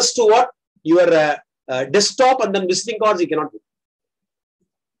got powers to what? Your desktop and then visiting cards he cannot do.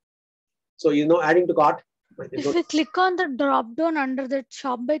 So you know adding to cart. If we click on the drop down under the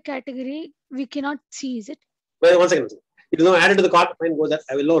shop by category, we cannot see, is it? Wait, 1 second. It is now added to the cart. Fine, go there.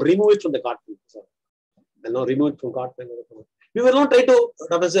 I will now remove it from the cart. So, I will now remove it from cart. Fine, we will not try to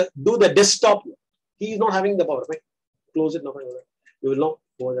do the desktop. He is not having the power. Fine. Close it now. Fine, we will now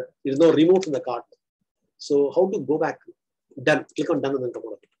go there. It is now removed from the cart. So how to go back? Done. Click on done and then come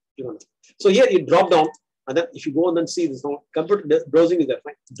out. Click on done. So here you drop down, and then if you go and then see this now, computer browsing is there.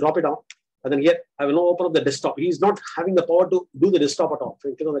 Fine. Drop it down. And then here, I will now open up the desktop. He is not having the power to do the desktop at all.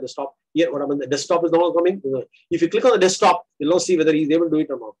 So click on the desktop. Here, what happens? The desktop is now coming. If you click on the desktop, you'll now see whether he is able to do it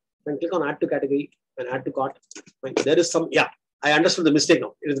or not. Then click on add to category and add to cart. There is some, yeah, I understood the mistake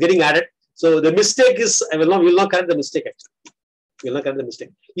now. It is getting added. So the mistake is, we will not correct the mistake actually. We will not correct the mistake.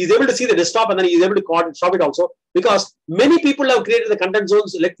 He is able to see the desktop and then he is able to stop it also, because many people have created the content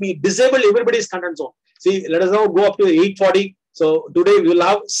zones. Let me disable everybody's content zone. See, let us now go up to 840. So today we will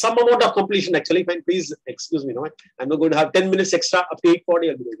have some amount of completion actually. Fine, please excuse me. No, I'm not going to have 10 minutes extra up to 840.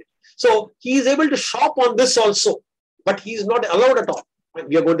 I'll be doing it. So he is able to shop on this also, but he is not allowed at all.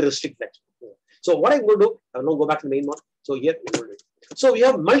 We are going to restrict that. So what I'm going to do, I will now go back to the main one. So here we will do it. So we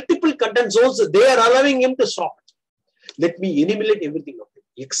have multiple content zones. They are allowing him to shop. Let me eliminate everything of it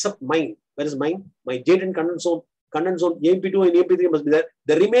except mine. Where is mine? My date and content zone EMP2 and EMP3 must be there.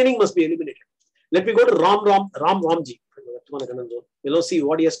 The remaining must be eliminated. Let me go to RAMG. We'll now see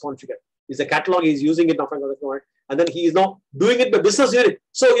what he has configured. Is the catalog he is using it now, and then he is now doing it by business unit.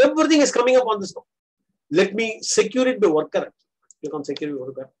 So everything is coming up on this now. Let me secure it by worker. Click on secure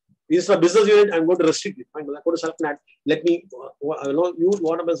worker. This is a business unit. I'm going to restrict it. I'm going to go to self net. Let me use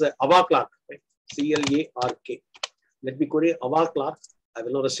what is the Ava Clark. Right? CLARK. Let me query Ava Clark. I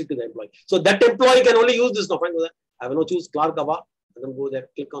will not restrict to the employee. So that employee can only use this now. I will now choose Clark Ava and then go there.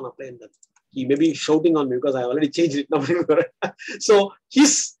 Click on apply and then. He may be shouting on me because I already changed it now. So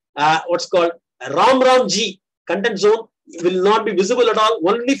his what's called Ram G content zone will not be visible at all.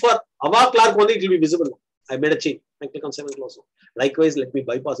 Only for Ava Clark only it will be visible. I made a change. I click on 7 close. Likewise, let me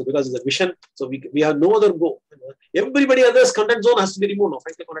bypass it because it's a vision. So we have no other go. Everybody else's content zone has to be removed now.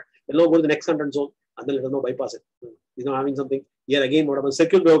 I click on it. We'll now go to the next content zone and then let us know bypass it. He's now having something here again. What about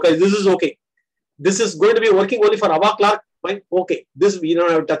secure? Okay, this is okay. This is going to be working only for Ava Clark. Fine. Okay. This we don't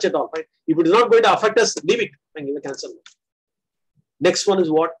have to touch it all. Fine. If it is not going to affect us, leave it and give a cancel. Next one is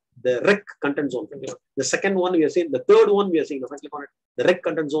what? The rec content zone. The second one we are seeing. The third one we are seeing. If I click on it, the rec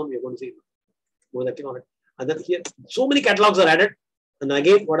content zone we are going to see. Go there, click on it. And then here, so many catalogs are added. And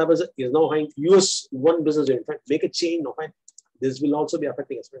again, what happens is now having US one business unit. Fine. Make a change now. Fine. This will also be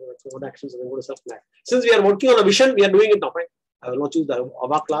affecting us. What actions are going to self-plan. Since we are working on a vision, we are doing it now. Fine. I will not choose the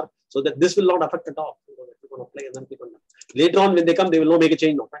Ava Clark so that this will not affect at all. Click on apply and then click on that. Later on, when they come, they will not make a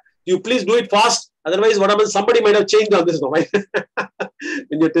change now. Right? You please do it fast. Otherwise, what happens? Somebody might have changed on this now. Right?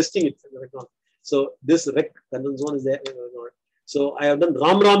 When you're testing it. So this rec content zone is there. So I have done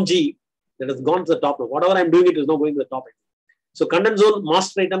Ram G that has gone to the top now. Whatever I'm doing, it is now going to the top. So content zone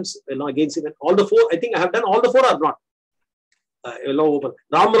master items will now again see that all the 4. I think I have done all the 4 or not. Will now open.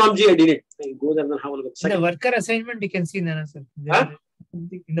 Ram G I did it. I go there and have a look. In the worker assignment, you can see Nana sir.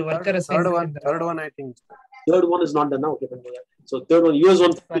 In the worker assignment. Third one, I think. Third one is not done now. Okay, so third one, US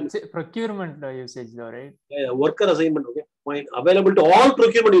one. Procurement usage though, right? Yeah, worker assignment. Okay, fine. Available to all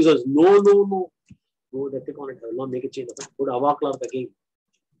procurement users. No. Go there, click on it. I will not make a change. Go to Ava Clark again.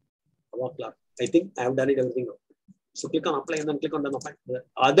 Ava Clark. I think I have done it everything now. So click on apply and then click on done.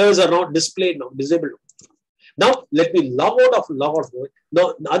 Others are not displayed now, disabled. Now let me log out. Now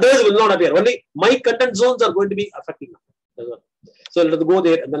others will not appear. Only my content zones are going to be affecting now. So let us go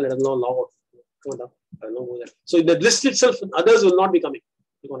there and then let us now log out. I will not go there. So in the list itself, others will not be coming.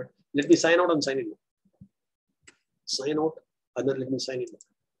 Let me sign out and sign in. Sign out and then let me sign in.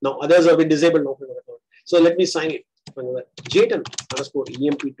 Now others have been disabled now. So let me sign it. Jayton _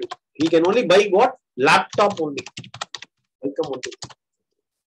 EMP2. He can only buy what? Laptop only. Welcome on to.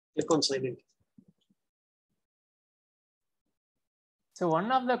 Click on sign in. So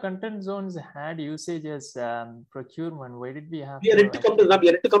one of the content zones had usage as procurement. Why did we have? We are ready to come to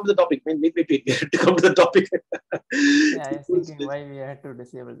the topic. Wait. We are ready to come to the topic. Yeah, I was thinking why we had to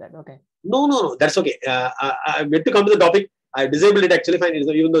disable that. Okay. No. That's okay. I'm ready to come to the topic. I disabled it actually. Fine.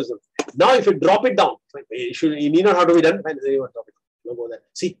 Even though now, if you drop it down, fine, you need not have to be done. Fine. Drop it. No go there.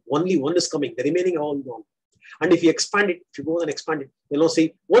 See, only one is coming. The remaining are all gone. And if you expand it, if you go and expand it, you'll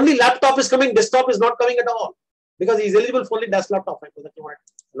see only laptop is coming. Desktop is not coming at all. Because he is eligible for only desktop laptop. And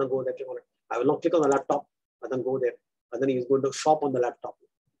then go there, click on it. I will not click on the laptop and then go there. And then he is going to shop on the laptop.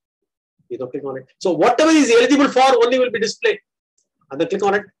 You don't click on it. So whatever he is eligible for only will be displayed. And then click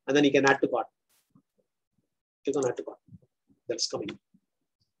on it and then he can add to cart. Click on add to cart. That's coming.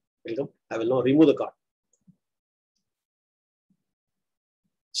 Welcome. I will now remove the cart.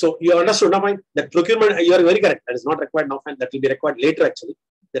 So you understood now, fine. That procurement, you are very correct. That is not required now, fine. That will be required later actually.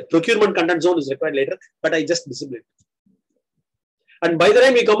 That procurement content zone is required later, but I just disabled it. And by the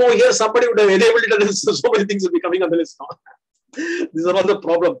time we come over here, somebody would have enabled it, and so many things will be coming on the list now. These are all the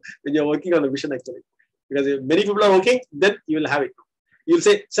problem when you're working on the vision actually. Because if many people are working, then you will have it. You'll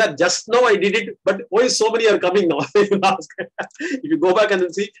say, sir, just now I did it, but why so many are coming now? If you go back and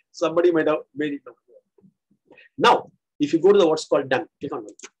then see, somebody might have made it now. Now, if you go to the what's called done, click on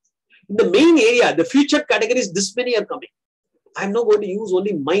done. In the main area, the featured categories, this many are coming. I'm not going to use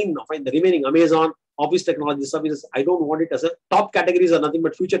only mine now. Find the remaining Amazon, Office Technology Services. I don't want it as a top categories are nothing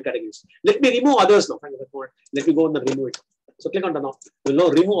but featured categories. Let me remove others now. Let me go and remove it. So click on done now. We'll now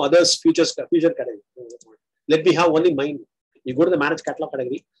remove others featured category. Let me have only mine. You go to the manage catalog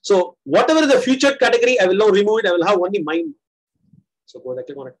category. So whatever is the featured category, I will now remove it. I will have only mine. So go there,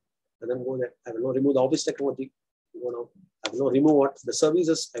 click on it, and then go there. I will now remove the Office Technology. Go now. I will now remove what the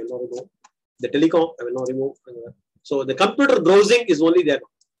services. I will now remove the telecom. I will now remove. So the computer browsing is only there.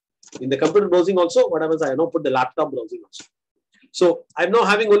 In the computer browsing also, what happens? I have now put the laptop browsing also. So I'm now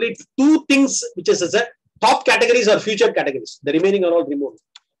having only two things, which is as a top categories or featured categories. The remaining are all removed.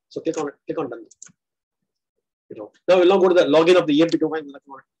 So click on it. Click on done. Now we'll now go to the login of the EMP domain.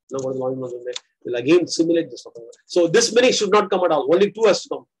 Now go to the login of the we'll again simulate this. So this many should not come at all. Only two has to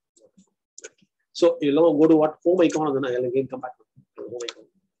come. So you'll now go to what home icon, and then I'll again come back to the home icon.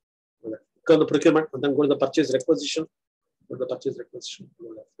 Go to the procurement, and then go to the purchase requisition. Go to the purchase requisition.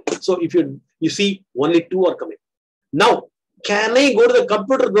 So if you see only two are coming. Now, can I go to the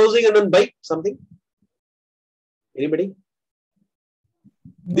computer browsing and then buy something? Anybody?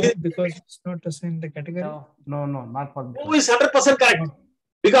 No, because it's not assigned the category. No, not for Oh, is 100% correct.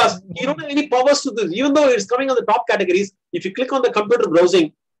 Because you don't have any powers to this. Even though it's coming on the top categories, if you click on the computer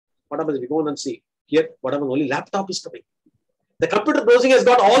browsing, what happens if you go and see here, what happens? Only laptop is coming. The computer browsing has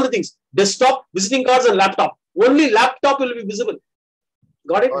got all the things: desktop, visiting cards, and laptop. Only laptop will be visible.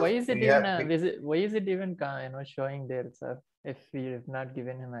 Got it? Why is it even why is it even showing there, sir? If we have not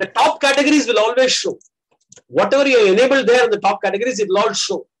given him the top categories will always show. Whatever you enabled there in the top categories, it will all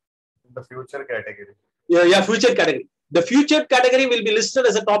show. The future category. Yeah, future category. The future category will be listed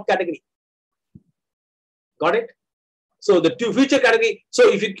as a top category. Got it? So the future category. So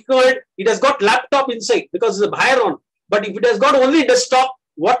if you click on it, it has got laptop inside because it's a higher one. But if it has got only desktop,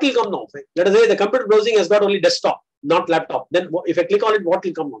 what will come now? Let us say the computer browsing has got only desktop, not laptop. Then if I click on it, what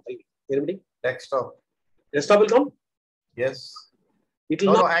will come now? Anybody? Desktop. Desktop will come? Yes. It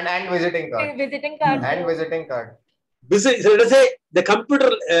will not. And visiting card. Visiting card. And visiting card. So let us say the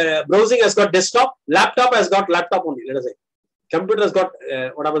computer browsing has got desktop, laptop has got laptop only. Let us say computer has got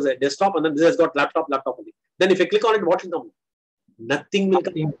whatever is desktop, and then this has got laptop only. Then if I click on it, what will come? Nothing will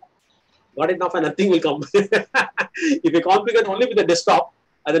come. Got it now? Nothing will come. If you configure only with the desktop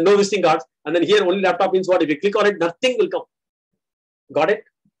and then no visiting cards, and then here only laptop means what? If you click on it, nothing will come. Got it?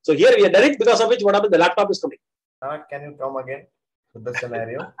 So here we are done it, because of which what happens? The laptop is coming. Can you come again with the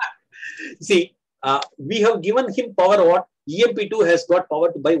scenario? See, we have given him power. What? EMP2 has got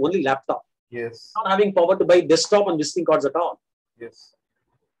power to buy only laptop. Yes. Not having power to buy desktop and visiting cards at all. Yes.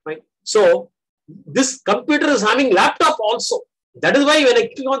 Right. So this computer is having laptop also. That is why when I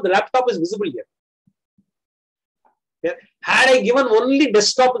click on the laptop is visible here. Yeah. Had I given only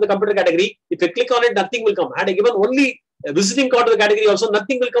desktop to the computer category, if I click on it, nothing will come. Had I given only a visiting card to the category also,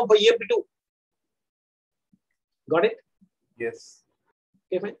 nothing will come for EMP2. Got it? Yes.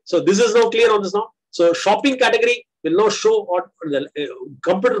 Okay, fine. So this is now clear on this now. So shopping category will now show what the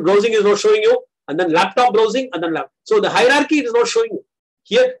computer browsing is now showing you, and then laptop browsing, and then laptop. So the hierarchy is not showing you.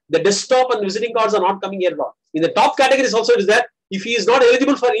 Here, the desktop and visiting cards are not coming here. In the top categories also it is there. If he is not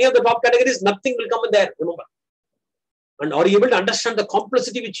eligible for any of the top categories, nothing will come in there. Remember. And are you able to understand the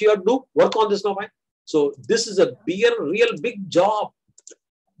complexity which you have to do? Work on this now, fine. So this is a real big job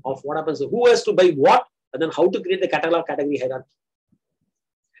of what happens. Who has to buy what, and then how to create the catalog category hierarchy.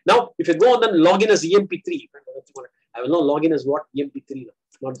 Now, if you go and then log in as EMP3, I will now log in as what? EMP3,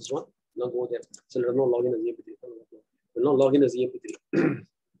 not this one. Now go there. So let us now log in as EMP3. We'll now log in as EMP3.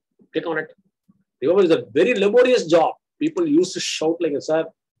 Click on it. Remember, it's a very laborious job. People used to shout like, sir,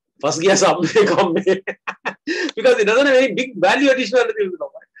 first guess up, because it doesn't have any big value addition.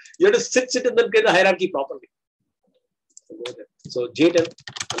 You have to sit and then create the hierarchy properly. So go there. So J10,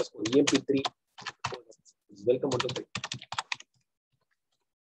 EMP3. Welcome to the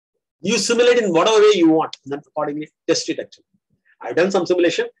you simulate in whatever way you want, and then accordingly test it actually. I've done some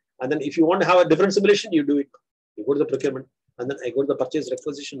simulation, and then if you want to have a different simulation, you do it. You go to the procurement, and then I go to the purchase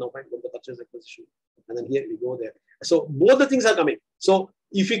requisition. Now I go to the purchase requisition, and then here we go there. So both the things are coming. So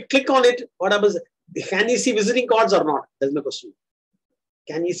if you click on it, what happens? Can you see visiting cards or not? That's my question.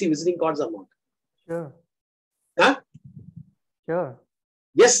 Can you see visiting cards or not? Sure. Huh? Sure.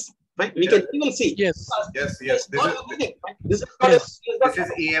 Yes. Fine. We can even see. Yes. Yes. This is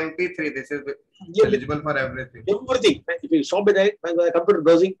EMP3. This is eligible for everything. Everything. If you shop it right, computer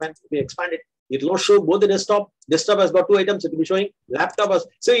browsing, if we expand it, it will not show both the desktop. Desktop has got 2 items. It will be showing. Laptop has.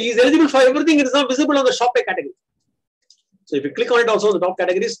 So he is eligible for everything. It is not visible on the shop pay category. So if you click on it also, the top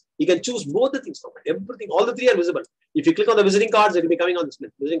categories, you can choose both the things. Everything, all the 3 are visible. If you click on the visiting cards, it will be coming on this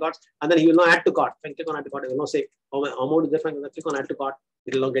visiting cards, and then he will now add to cart. When you click on add to cart, it will now say how amount is there. When you click on add to cart,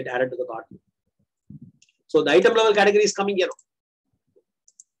 it will now get added to the cart. So the item level category is coming here now.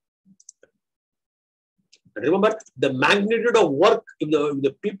 And remember, the magnitude of work, if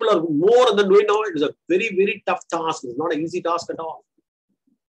the people are more than doing now, it is a very, very tough task. It's not an easy task at all.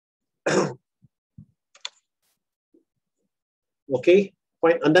 Okay,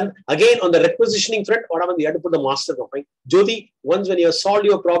 fine. And then again on the requisitioning front, whatever we have to put the master now, fine. Jyoti, once when you have solved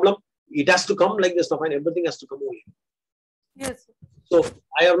your problem, it has to come like this now, fine. Everything has to come over here. Yes. So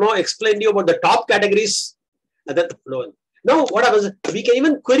I have now explained to you about the top categories. And then now what happens? We can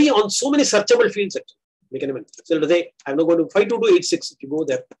even query on so many searchable fields. Actually. We can even. So let's say I'm now going to 52286. If you go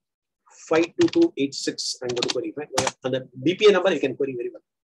there, 52286, I'm going to query. Right? And the BPA number you can query very well.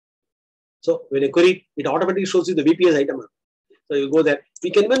 So when you query, it automatically shows you the BPS item. So you go there. We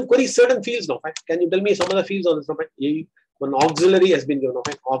can even query certain fields now. Right? Can you tell me some of the fields on this? Right? One auxiliary has been given.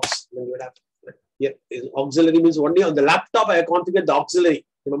 Right? Aux. Then you would have. Here, auxiliary means only on the laptop I have configured the auxiliary.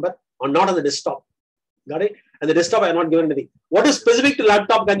 Remember, or not on the desktop. Got it? And the desktop I have not given anything. What is specific to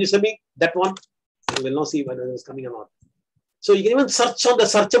laptop? Can you send me that one? You will not see whether it is coming or not. So you can even search on the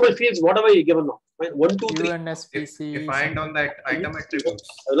searchable fields, whatever you given now. Right? 1, 2, 3. UNSPC. Defined on that item attributes.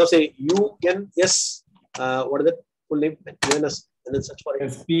 I will not say UNS. What is that full name? UNS. And then search for it.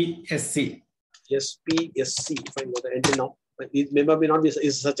 SPSC. SPSC. If I know the entry now. It may not be a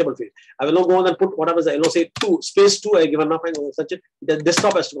searchable field. I will now go on and put whatever is I will say 2 space 2 I given up and search it. The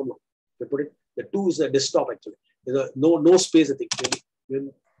desktop has to come now. You put it. The 2 is the desktop actually. There's no space I think.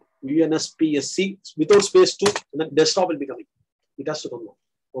 UNSPSC without space 2 and then desktop will be coming. It has to come now.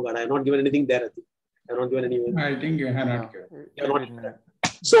 Oh God, I have not given anything there. I think I have not given anything. I think you have not given.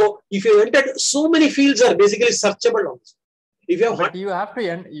 So if you entered, so many fields are basically searchable on this. If you have, but you have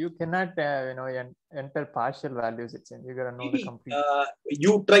to you cannot enter partial values. It's you gotta know the complete.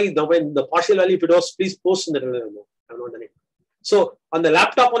 You try when the partial value. If it was, please post in the I have not done it. So on the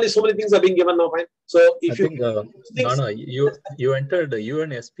laptop only so many things are being given now. Fine. So if you entered the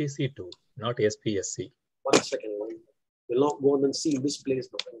UNSPC2, not SPSC. 1 second. We'll now go on and see this place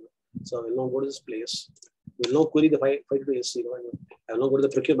now. So we'll now go to this place. We'll now query the 522SC. I will now go to the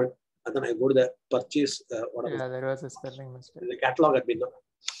procurement. And then I go to the purchase. There was a spelling mistake. The catalog had been done.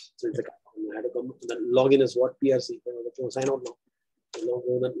 So it's a catalog. I had to come. The login is what? PRC. Sign out now.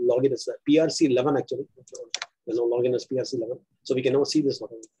 The login is PRC 11 actually. There's no login as PRC 11. So we can now see this.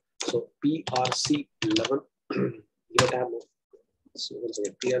 So PRC 11. Give a tab now. So once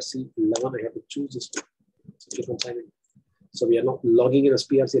again, PRC 11. I have to choose this one. So click on sign in. So we are now logging in as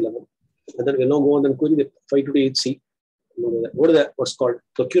PRC 11. And then we'll now go on and query the 522HC. Go to the what's called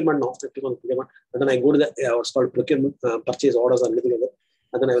procurement now. Click on procurement, and then I go to the what's called procurement purchase orders and everything like that.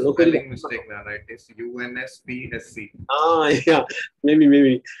 And then I will look at mistake now, right? It's UNSPSC. Yeah,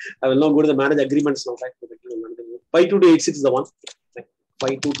 maybe. I will now go to the manage agreements now. Right? 52286 is the one. Right?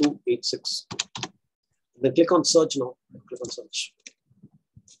 52286. Then click on search now. Click on search.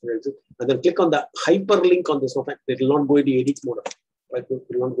 And then click on the hyperlink on this. It will not go into edit mode. Right? It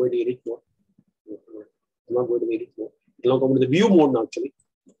will not go into edit mode. It will not go into edit mode. It will now come to the view mode now actually.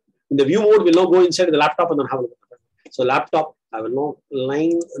 In the view mode, we'll now go inside the laptop and then have a look at it. So laptop, I will now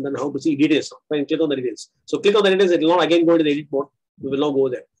line and then how to see details. Right? Click on the details. So click on the details, it will now again go into the edit mode. We will now go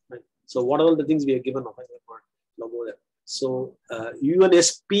there. Right? So what are all the things we are given now? Now go there. So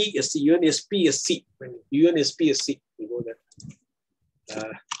UNSPSC, we go there.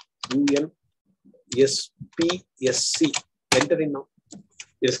 UNSPSC. Enter in now.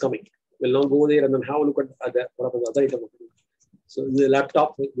 It is coming. We'll now go there and then have a look at the other item. So the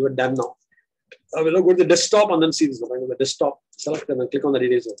laptop, we are done now. I will now go to the desktop and then see this. The desktop, select and then click on the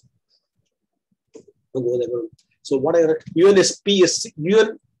details. Go there. So what I wrote, UNSPC,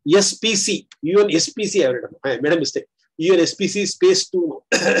 I wrote. I made a mistake. UNSPC space 2 now.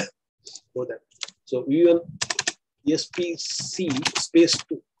 Go there. So UNSPC space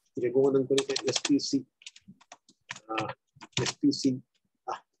 2. If you go on and click SPC. SPC.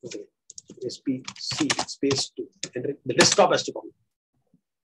 Okay. SPC space 2. Enter. The desktop has to come.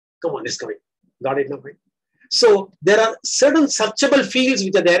 Come on, it's coming. Got it now, right? So there are certain searchable fields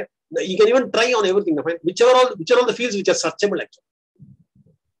which are there. You can even try on everything. Which are all the fields which are searchable actually.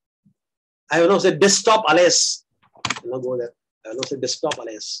 I will now say desktop alias. I will now go there. I will now say desktop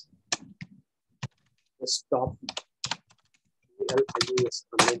alias. Desktop.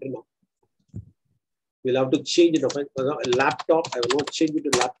 Now. We'll have to change it. Laptop. I will not change it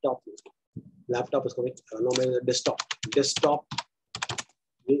to laptop. Laptop is coming. I will now make it desktop. Desktop.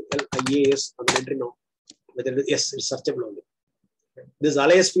 ALIAS. I'm entering now. Whether it is, yes, it's searchable only. This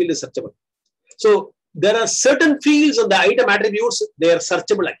alias field is searchable. So there are certain fields on the item attributes, they are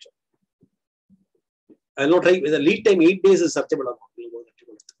searchable actually. I will not try with the lead time 8 days is searchable or not.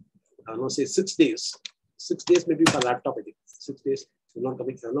 I will not say 6 days. 6 days maybe for laptop, I think. 6 days will not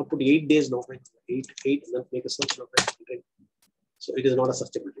coming. I will not put 8 days now. 8 and then make a search now. So it is not a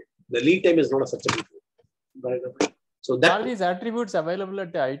searchable field. The lead time is not a searchable field. So that all these attributes available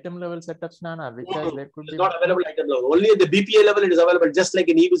at the item level setups, Nana, because there could be not available at item level. Only at the BPA level it is available, just like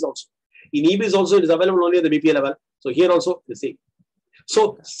in EBIS also. In EBIS also it is available only at the BPA level. So here also the same.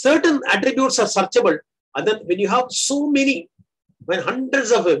 So certain attributes are searchable, and then when you have so many, when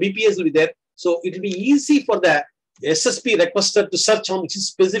hundreds of BPAs will be there, so it will be easy for the SSP requester to search on which is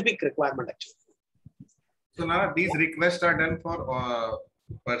specific requirement actually. So now these requests are done for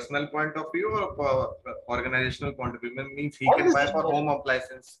personal point of view or for organizational point of view? Means he can buy for home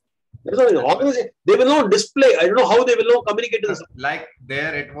appliances. They will not display. I don't know how they will not communicate to the like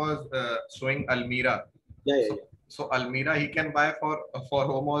there it was showing Almira. So Almira he can buy for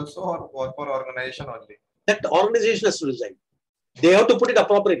home also or for organization only. That organization has to design. They have to put it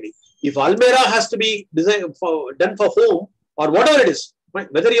appropriately. If Almira has to be designed done for home or whatever it is, right?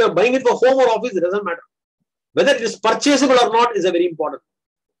 Whether you are buying it for home or office, it doesn't matter. Whether it is purchasable or not is a very important.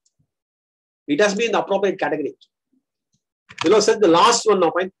 It has to be in the appropriate category. You know, said the last one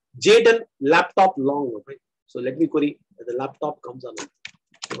now, fine. J10 laptop long. Right? So let me query the laptop comes on.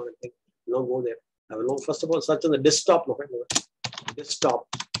 Now go there. I will know first of all search on the desktop. Desktop.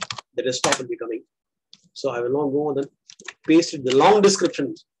 The desktop will be coming. So I will now go and then paste it the long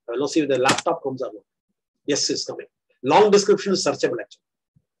description. I will now see if the laptop comes on. Yes, it's coming. Long description is searchable actually.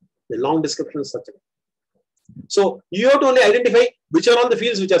 The long description is searchable. So you have to only identify which are all the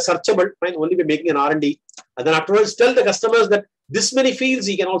fields which are searchable, fine, only by making an R&D. And then afterwards tell the customers that this many fields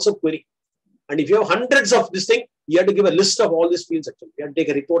he can also query. And if you have hundreds of this thing, you have to give a list of all these fields actually. You have to take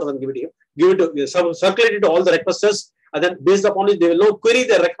a report and then give it to him. Give it to circulate it to all the requesters, and then based upon it, they will know query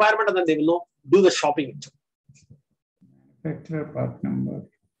the requirement and then they will know do the shopping. Part number.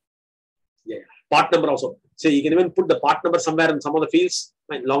 Yeah, part number also. So you can even put the part number somewhere in some of the fields,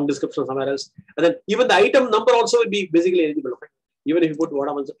 right? Long description somewhere else. And then even the item number also will be basically eligible. Okay? Even if you put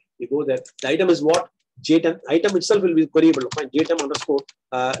whatever, you go there. The item is what? J10. Item itself will be queryable. Fine. J10 underscore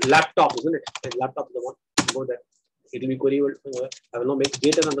laptop, isn't it? And laptop is the one. You go there. It will be queryable. I will now make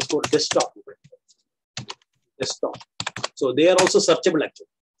J10 underscore desktop. Desktop. So they are also searchable actually.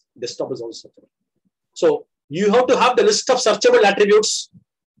 Desktop is also searchable. So you have to have the list of searchable attributes.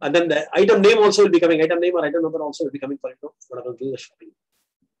 And then the item name also will be coming. Item name or item number also will be coming for it. Whatever do the shopping.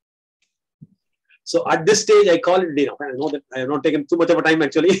 So at this stage, I call it a day now. I know that I have not taken too much of a time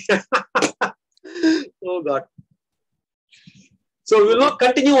actually. Oh God. So we will not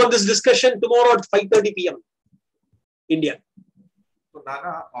continue on this discussion tomorrow at 5:30 p.m. India. So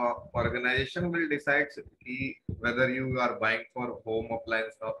Nana, organization will decide whether you are buying for home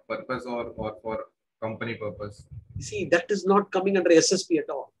appliance purpose or for company purpose. See, that is not coming under SSP at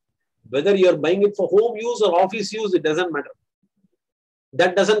all. Whether you are buying it for home use or office use, it doesn't matter.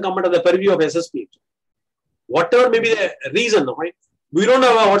 That doesn't come under the purview of SSP. Whatever may be the reason, right? We don't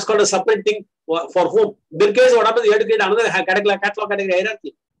have what's called a separate thing for home. In this case, what happens? You have to create another catalog category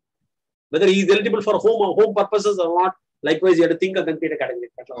hierarchy. Whether he is eligible for home purposes or not, likewise, you have to think and then create a category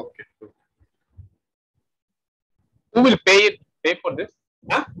catalog. Okay. Who will pay for this?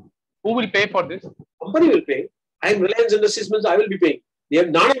 Huh? Who will pay for this? Company will pay. I am Reliance Industries, means I will be paying.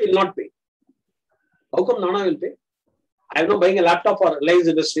 Nana will not pay. How come Nana will pay? I am not buying a laptop for Reliance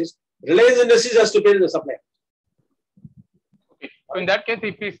Industries. Reliance Industries has to pay the supplier. Okay. So in that case,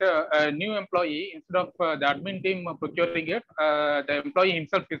 if he's a new employee, instead of the admin team procuring it, the employee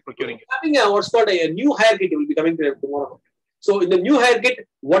himself is procuring it. Having what's called a new hire kit will be coming to tomorrow. So in the new hire kit,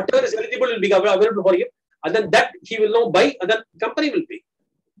 whatever is eligible will be available for him, and then that he will now buy, and then company will pay.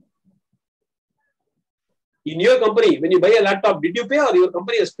 In your company, when you buy a laptop, did you pay or your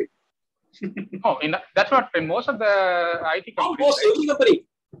company has paid? No, that's what in most of the IT companies. Almost every company.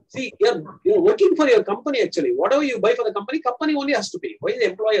 See, you're working for your company actually. Whatever you buy for the company only has to pay. Why the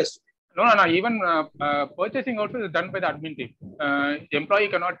employee has to pay? No. Even purchasing also is done by the admin team. Employee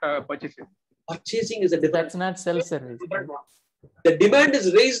cannot purchase it. Purchasing is a different. That's not self-service. The demand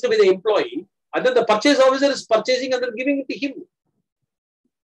is raised by the employee, and then the purchase officer is purchasing and then giving it to him.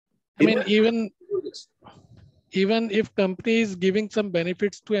 I mean, even if company is giving some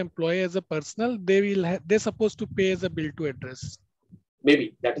benefits to employee as a personal, they're supposed to pay as a bill to address.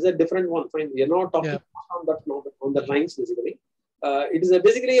 Maybe that is a different one. Fine, we are not talking on that lines basically. It is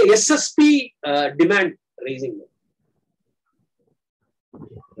basically a SSP demand raising.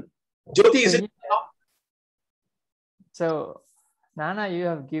 Jyoti, is it? So, Nana, you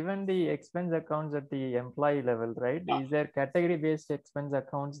have given the expense accounts at the employee level, right? Is there category-based expense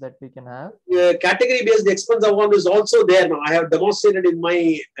accounts that we can have? Category-based expense account is also there now. I have demonstrated in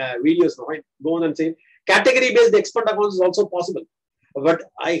my videos now. Right? Go on and say category-based expense accounts is also possible. But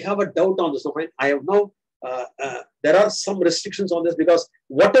I have a doubt on this. Right? I have no. There are some restrictions on this because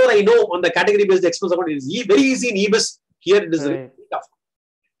whatever I know on the category-based expense account is very easy in EBIS. Here it is really tough.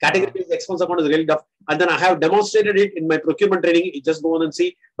 Category-based expense account is really tough. And then I have demonstrated it in my procurement training. You just go on and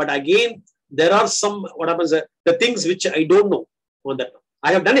see. But again, there are some, what happens, the things which I don't know on that.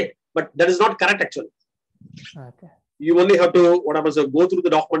 I have done it, but that is not correct actually. Okay. You only have to, what happens, go through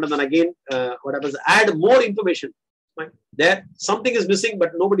the document and then again, what happens, add more information. Right? There, something is missing,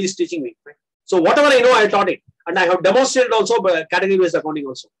 but nobody is teaching me. Right? So whatever I know, I taught it. And I have demonstrated also category-based accounting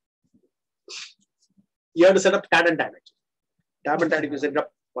also. You have to set up tab and tab actually. Tab and tab, if you set it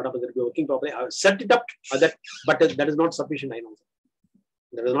up, what happens, if you're working properly, I have set it up, but that is not sufficient, I know.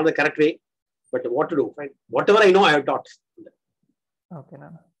 That is not the correct way, but what to do, fine. Whatever I know, I have taught. Okay,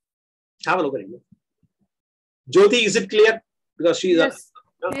 Nana. Have a look at it. Jyoti, is it clear? Because she is yes.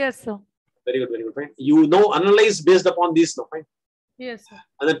 Yes, sir. Very good, fine. You know, analyze based upon this now, fine. Yes, sir.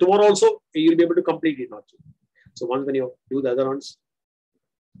 And then tomorrow also, you'll be able to complete it not. So once when you do the other ones.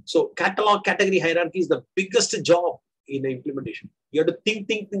 So catalog category hierarchy is the biggest job in the implementation. You have to think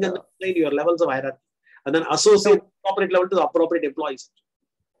and explain your levels of hierarchy. And then associate appropriate level to the appropriate employees.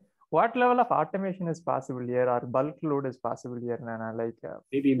 What level of automation is possible here or bulk load is possible here, Nana? Like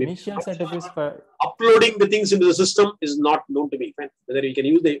maybe initial setup is for uploading the things into the system is not known to me. Whether you can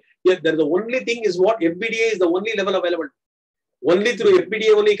use the there the only thing is what FBDA is the only level available. Only through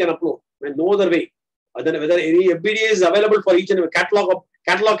FBDA only you can upload. And no other way. Other whether any FBDA is available for each and every catalog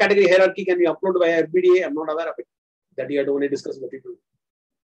category hierarchy can be uploaded via FBDA. I'm not aware of it. That you have to only discuss with people.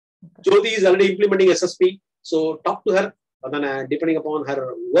 Jyoti is already implementing SSP. So talk to her. And then depending upon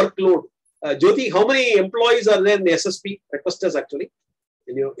her workload. Jyoti, how many employees are there in the SSP requesters actually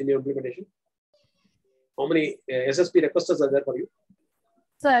in your implementation? How many SSP requesters are there for you?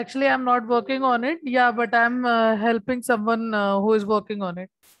 So actually, I'm not working on it. Yeah, but I'm helping someone who is working on it.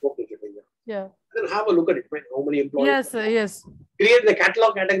 Okay, yeah. Then have a look at it. Right? How many employees? Yes, yes. Create the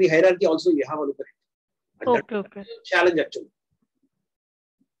catalog category hierarchy also. You have a look at it. And okay. Challenge actually.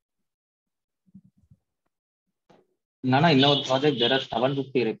 Nana, in our project, there are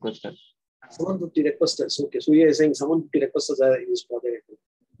 750 requesters. 750 requesters. Okay. So you are saying 750 requesters are in this project.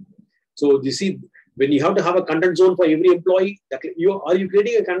 So you see, when you have to have a content zone for every employee, are you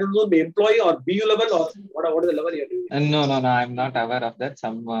creating a content zone by employee or BU level or what is the level you are doing? No, I'm not aware of that.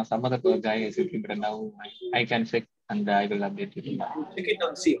 Some other guy is implemented now. I can check and I will update you. Check it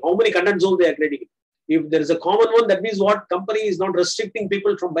and see how many content zones they are creating. If there is a common one, that means what? Company is not restricting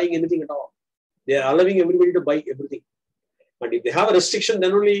people from buying anything at all. They are allowing everybody to buy everything. But if they have a restriction,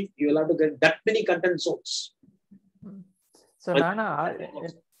 then only you will have to get that many content zones. So, Nana,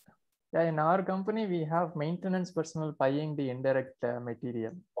 in our company, we have maintenance personnel buying the indirect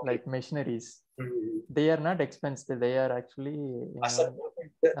material, like machineries. They are not expensed. They are actually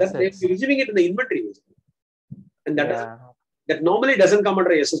they're receiving it in the inventory. And that normally doesn't come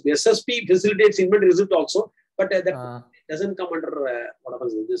under SSP. SSP facilitates inventory receipt also, but that doesn't come under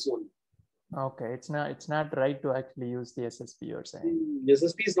this one. Okay, it's not right to actually use the SSP, you're saying. The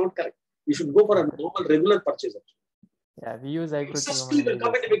SSP is not correct. You should go for a normal regular purchase. Yeah, we use SSP will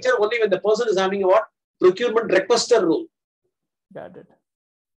come into picture only when the person is having a what? Procurement requester role. Got it.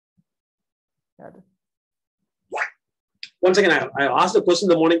 Once again, I asked the question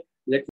in the morning. Let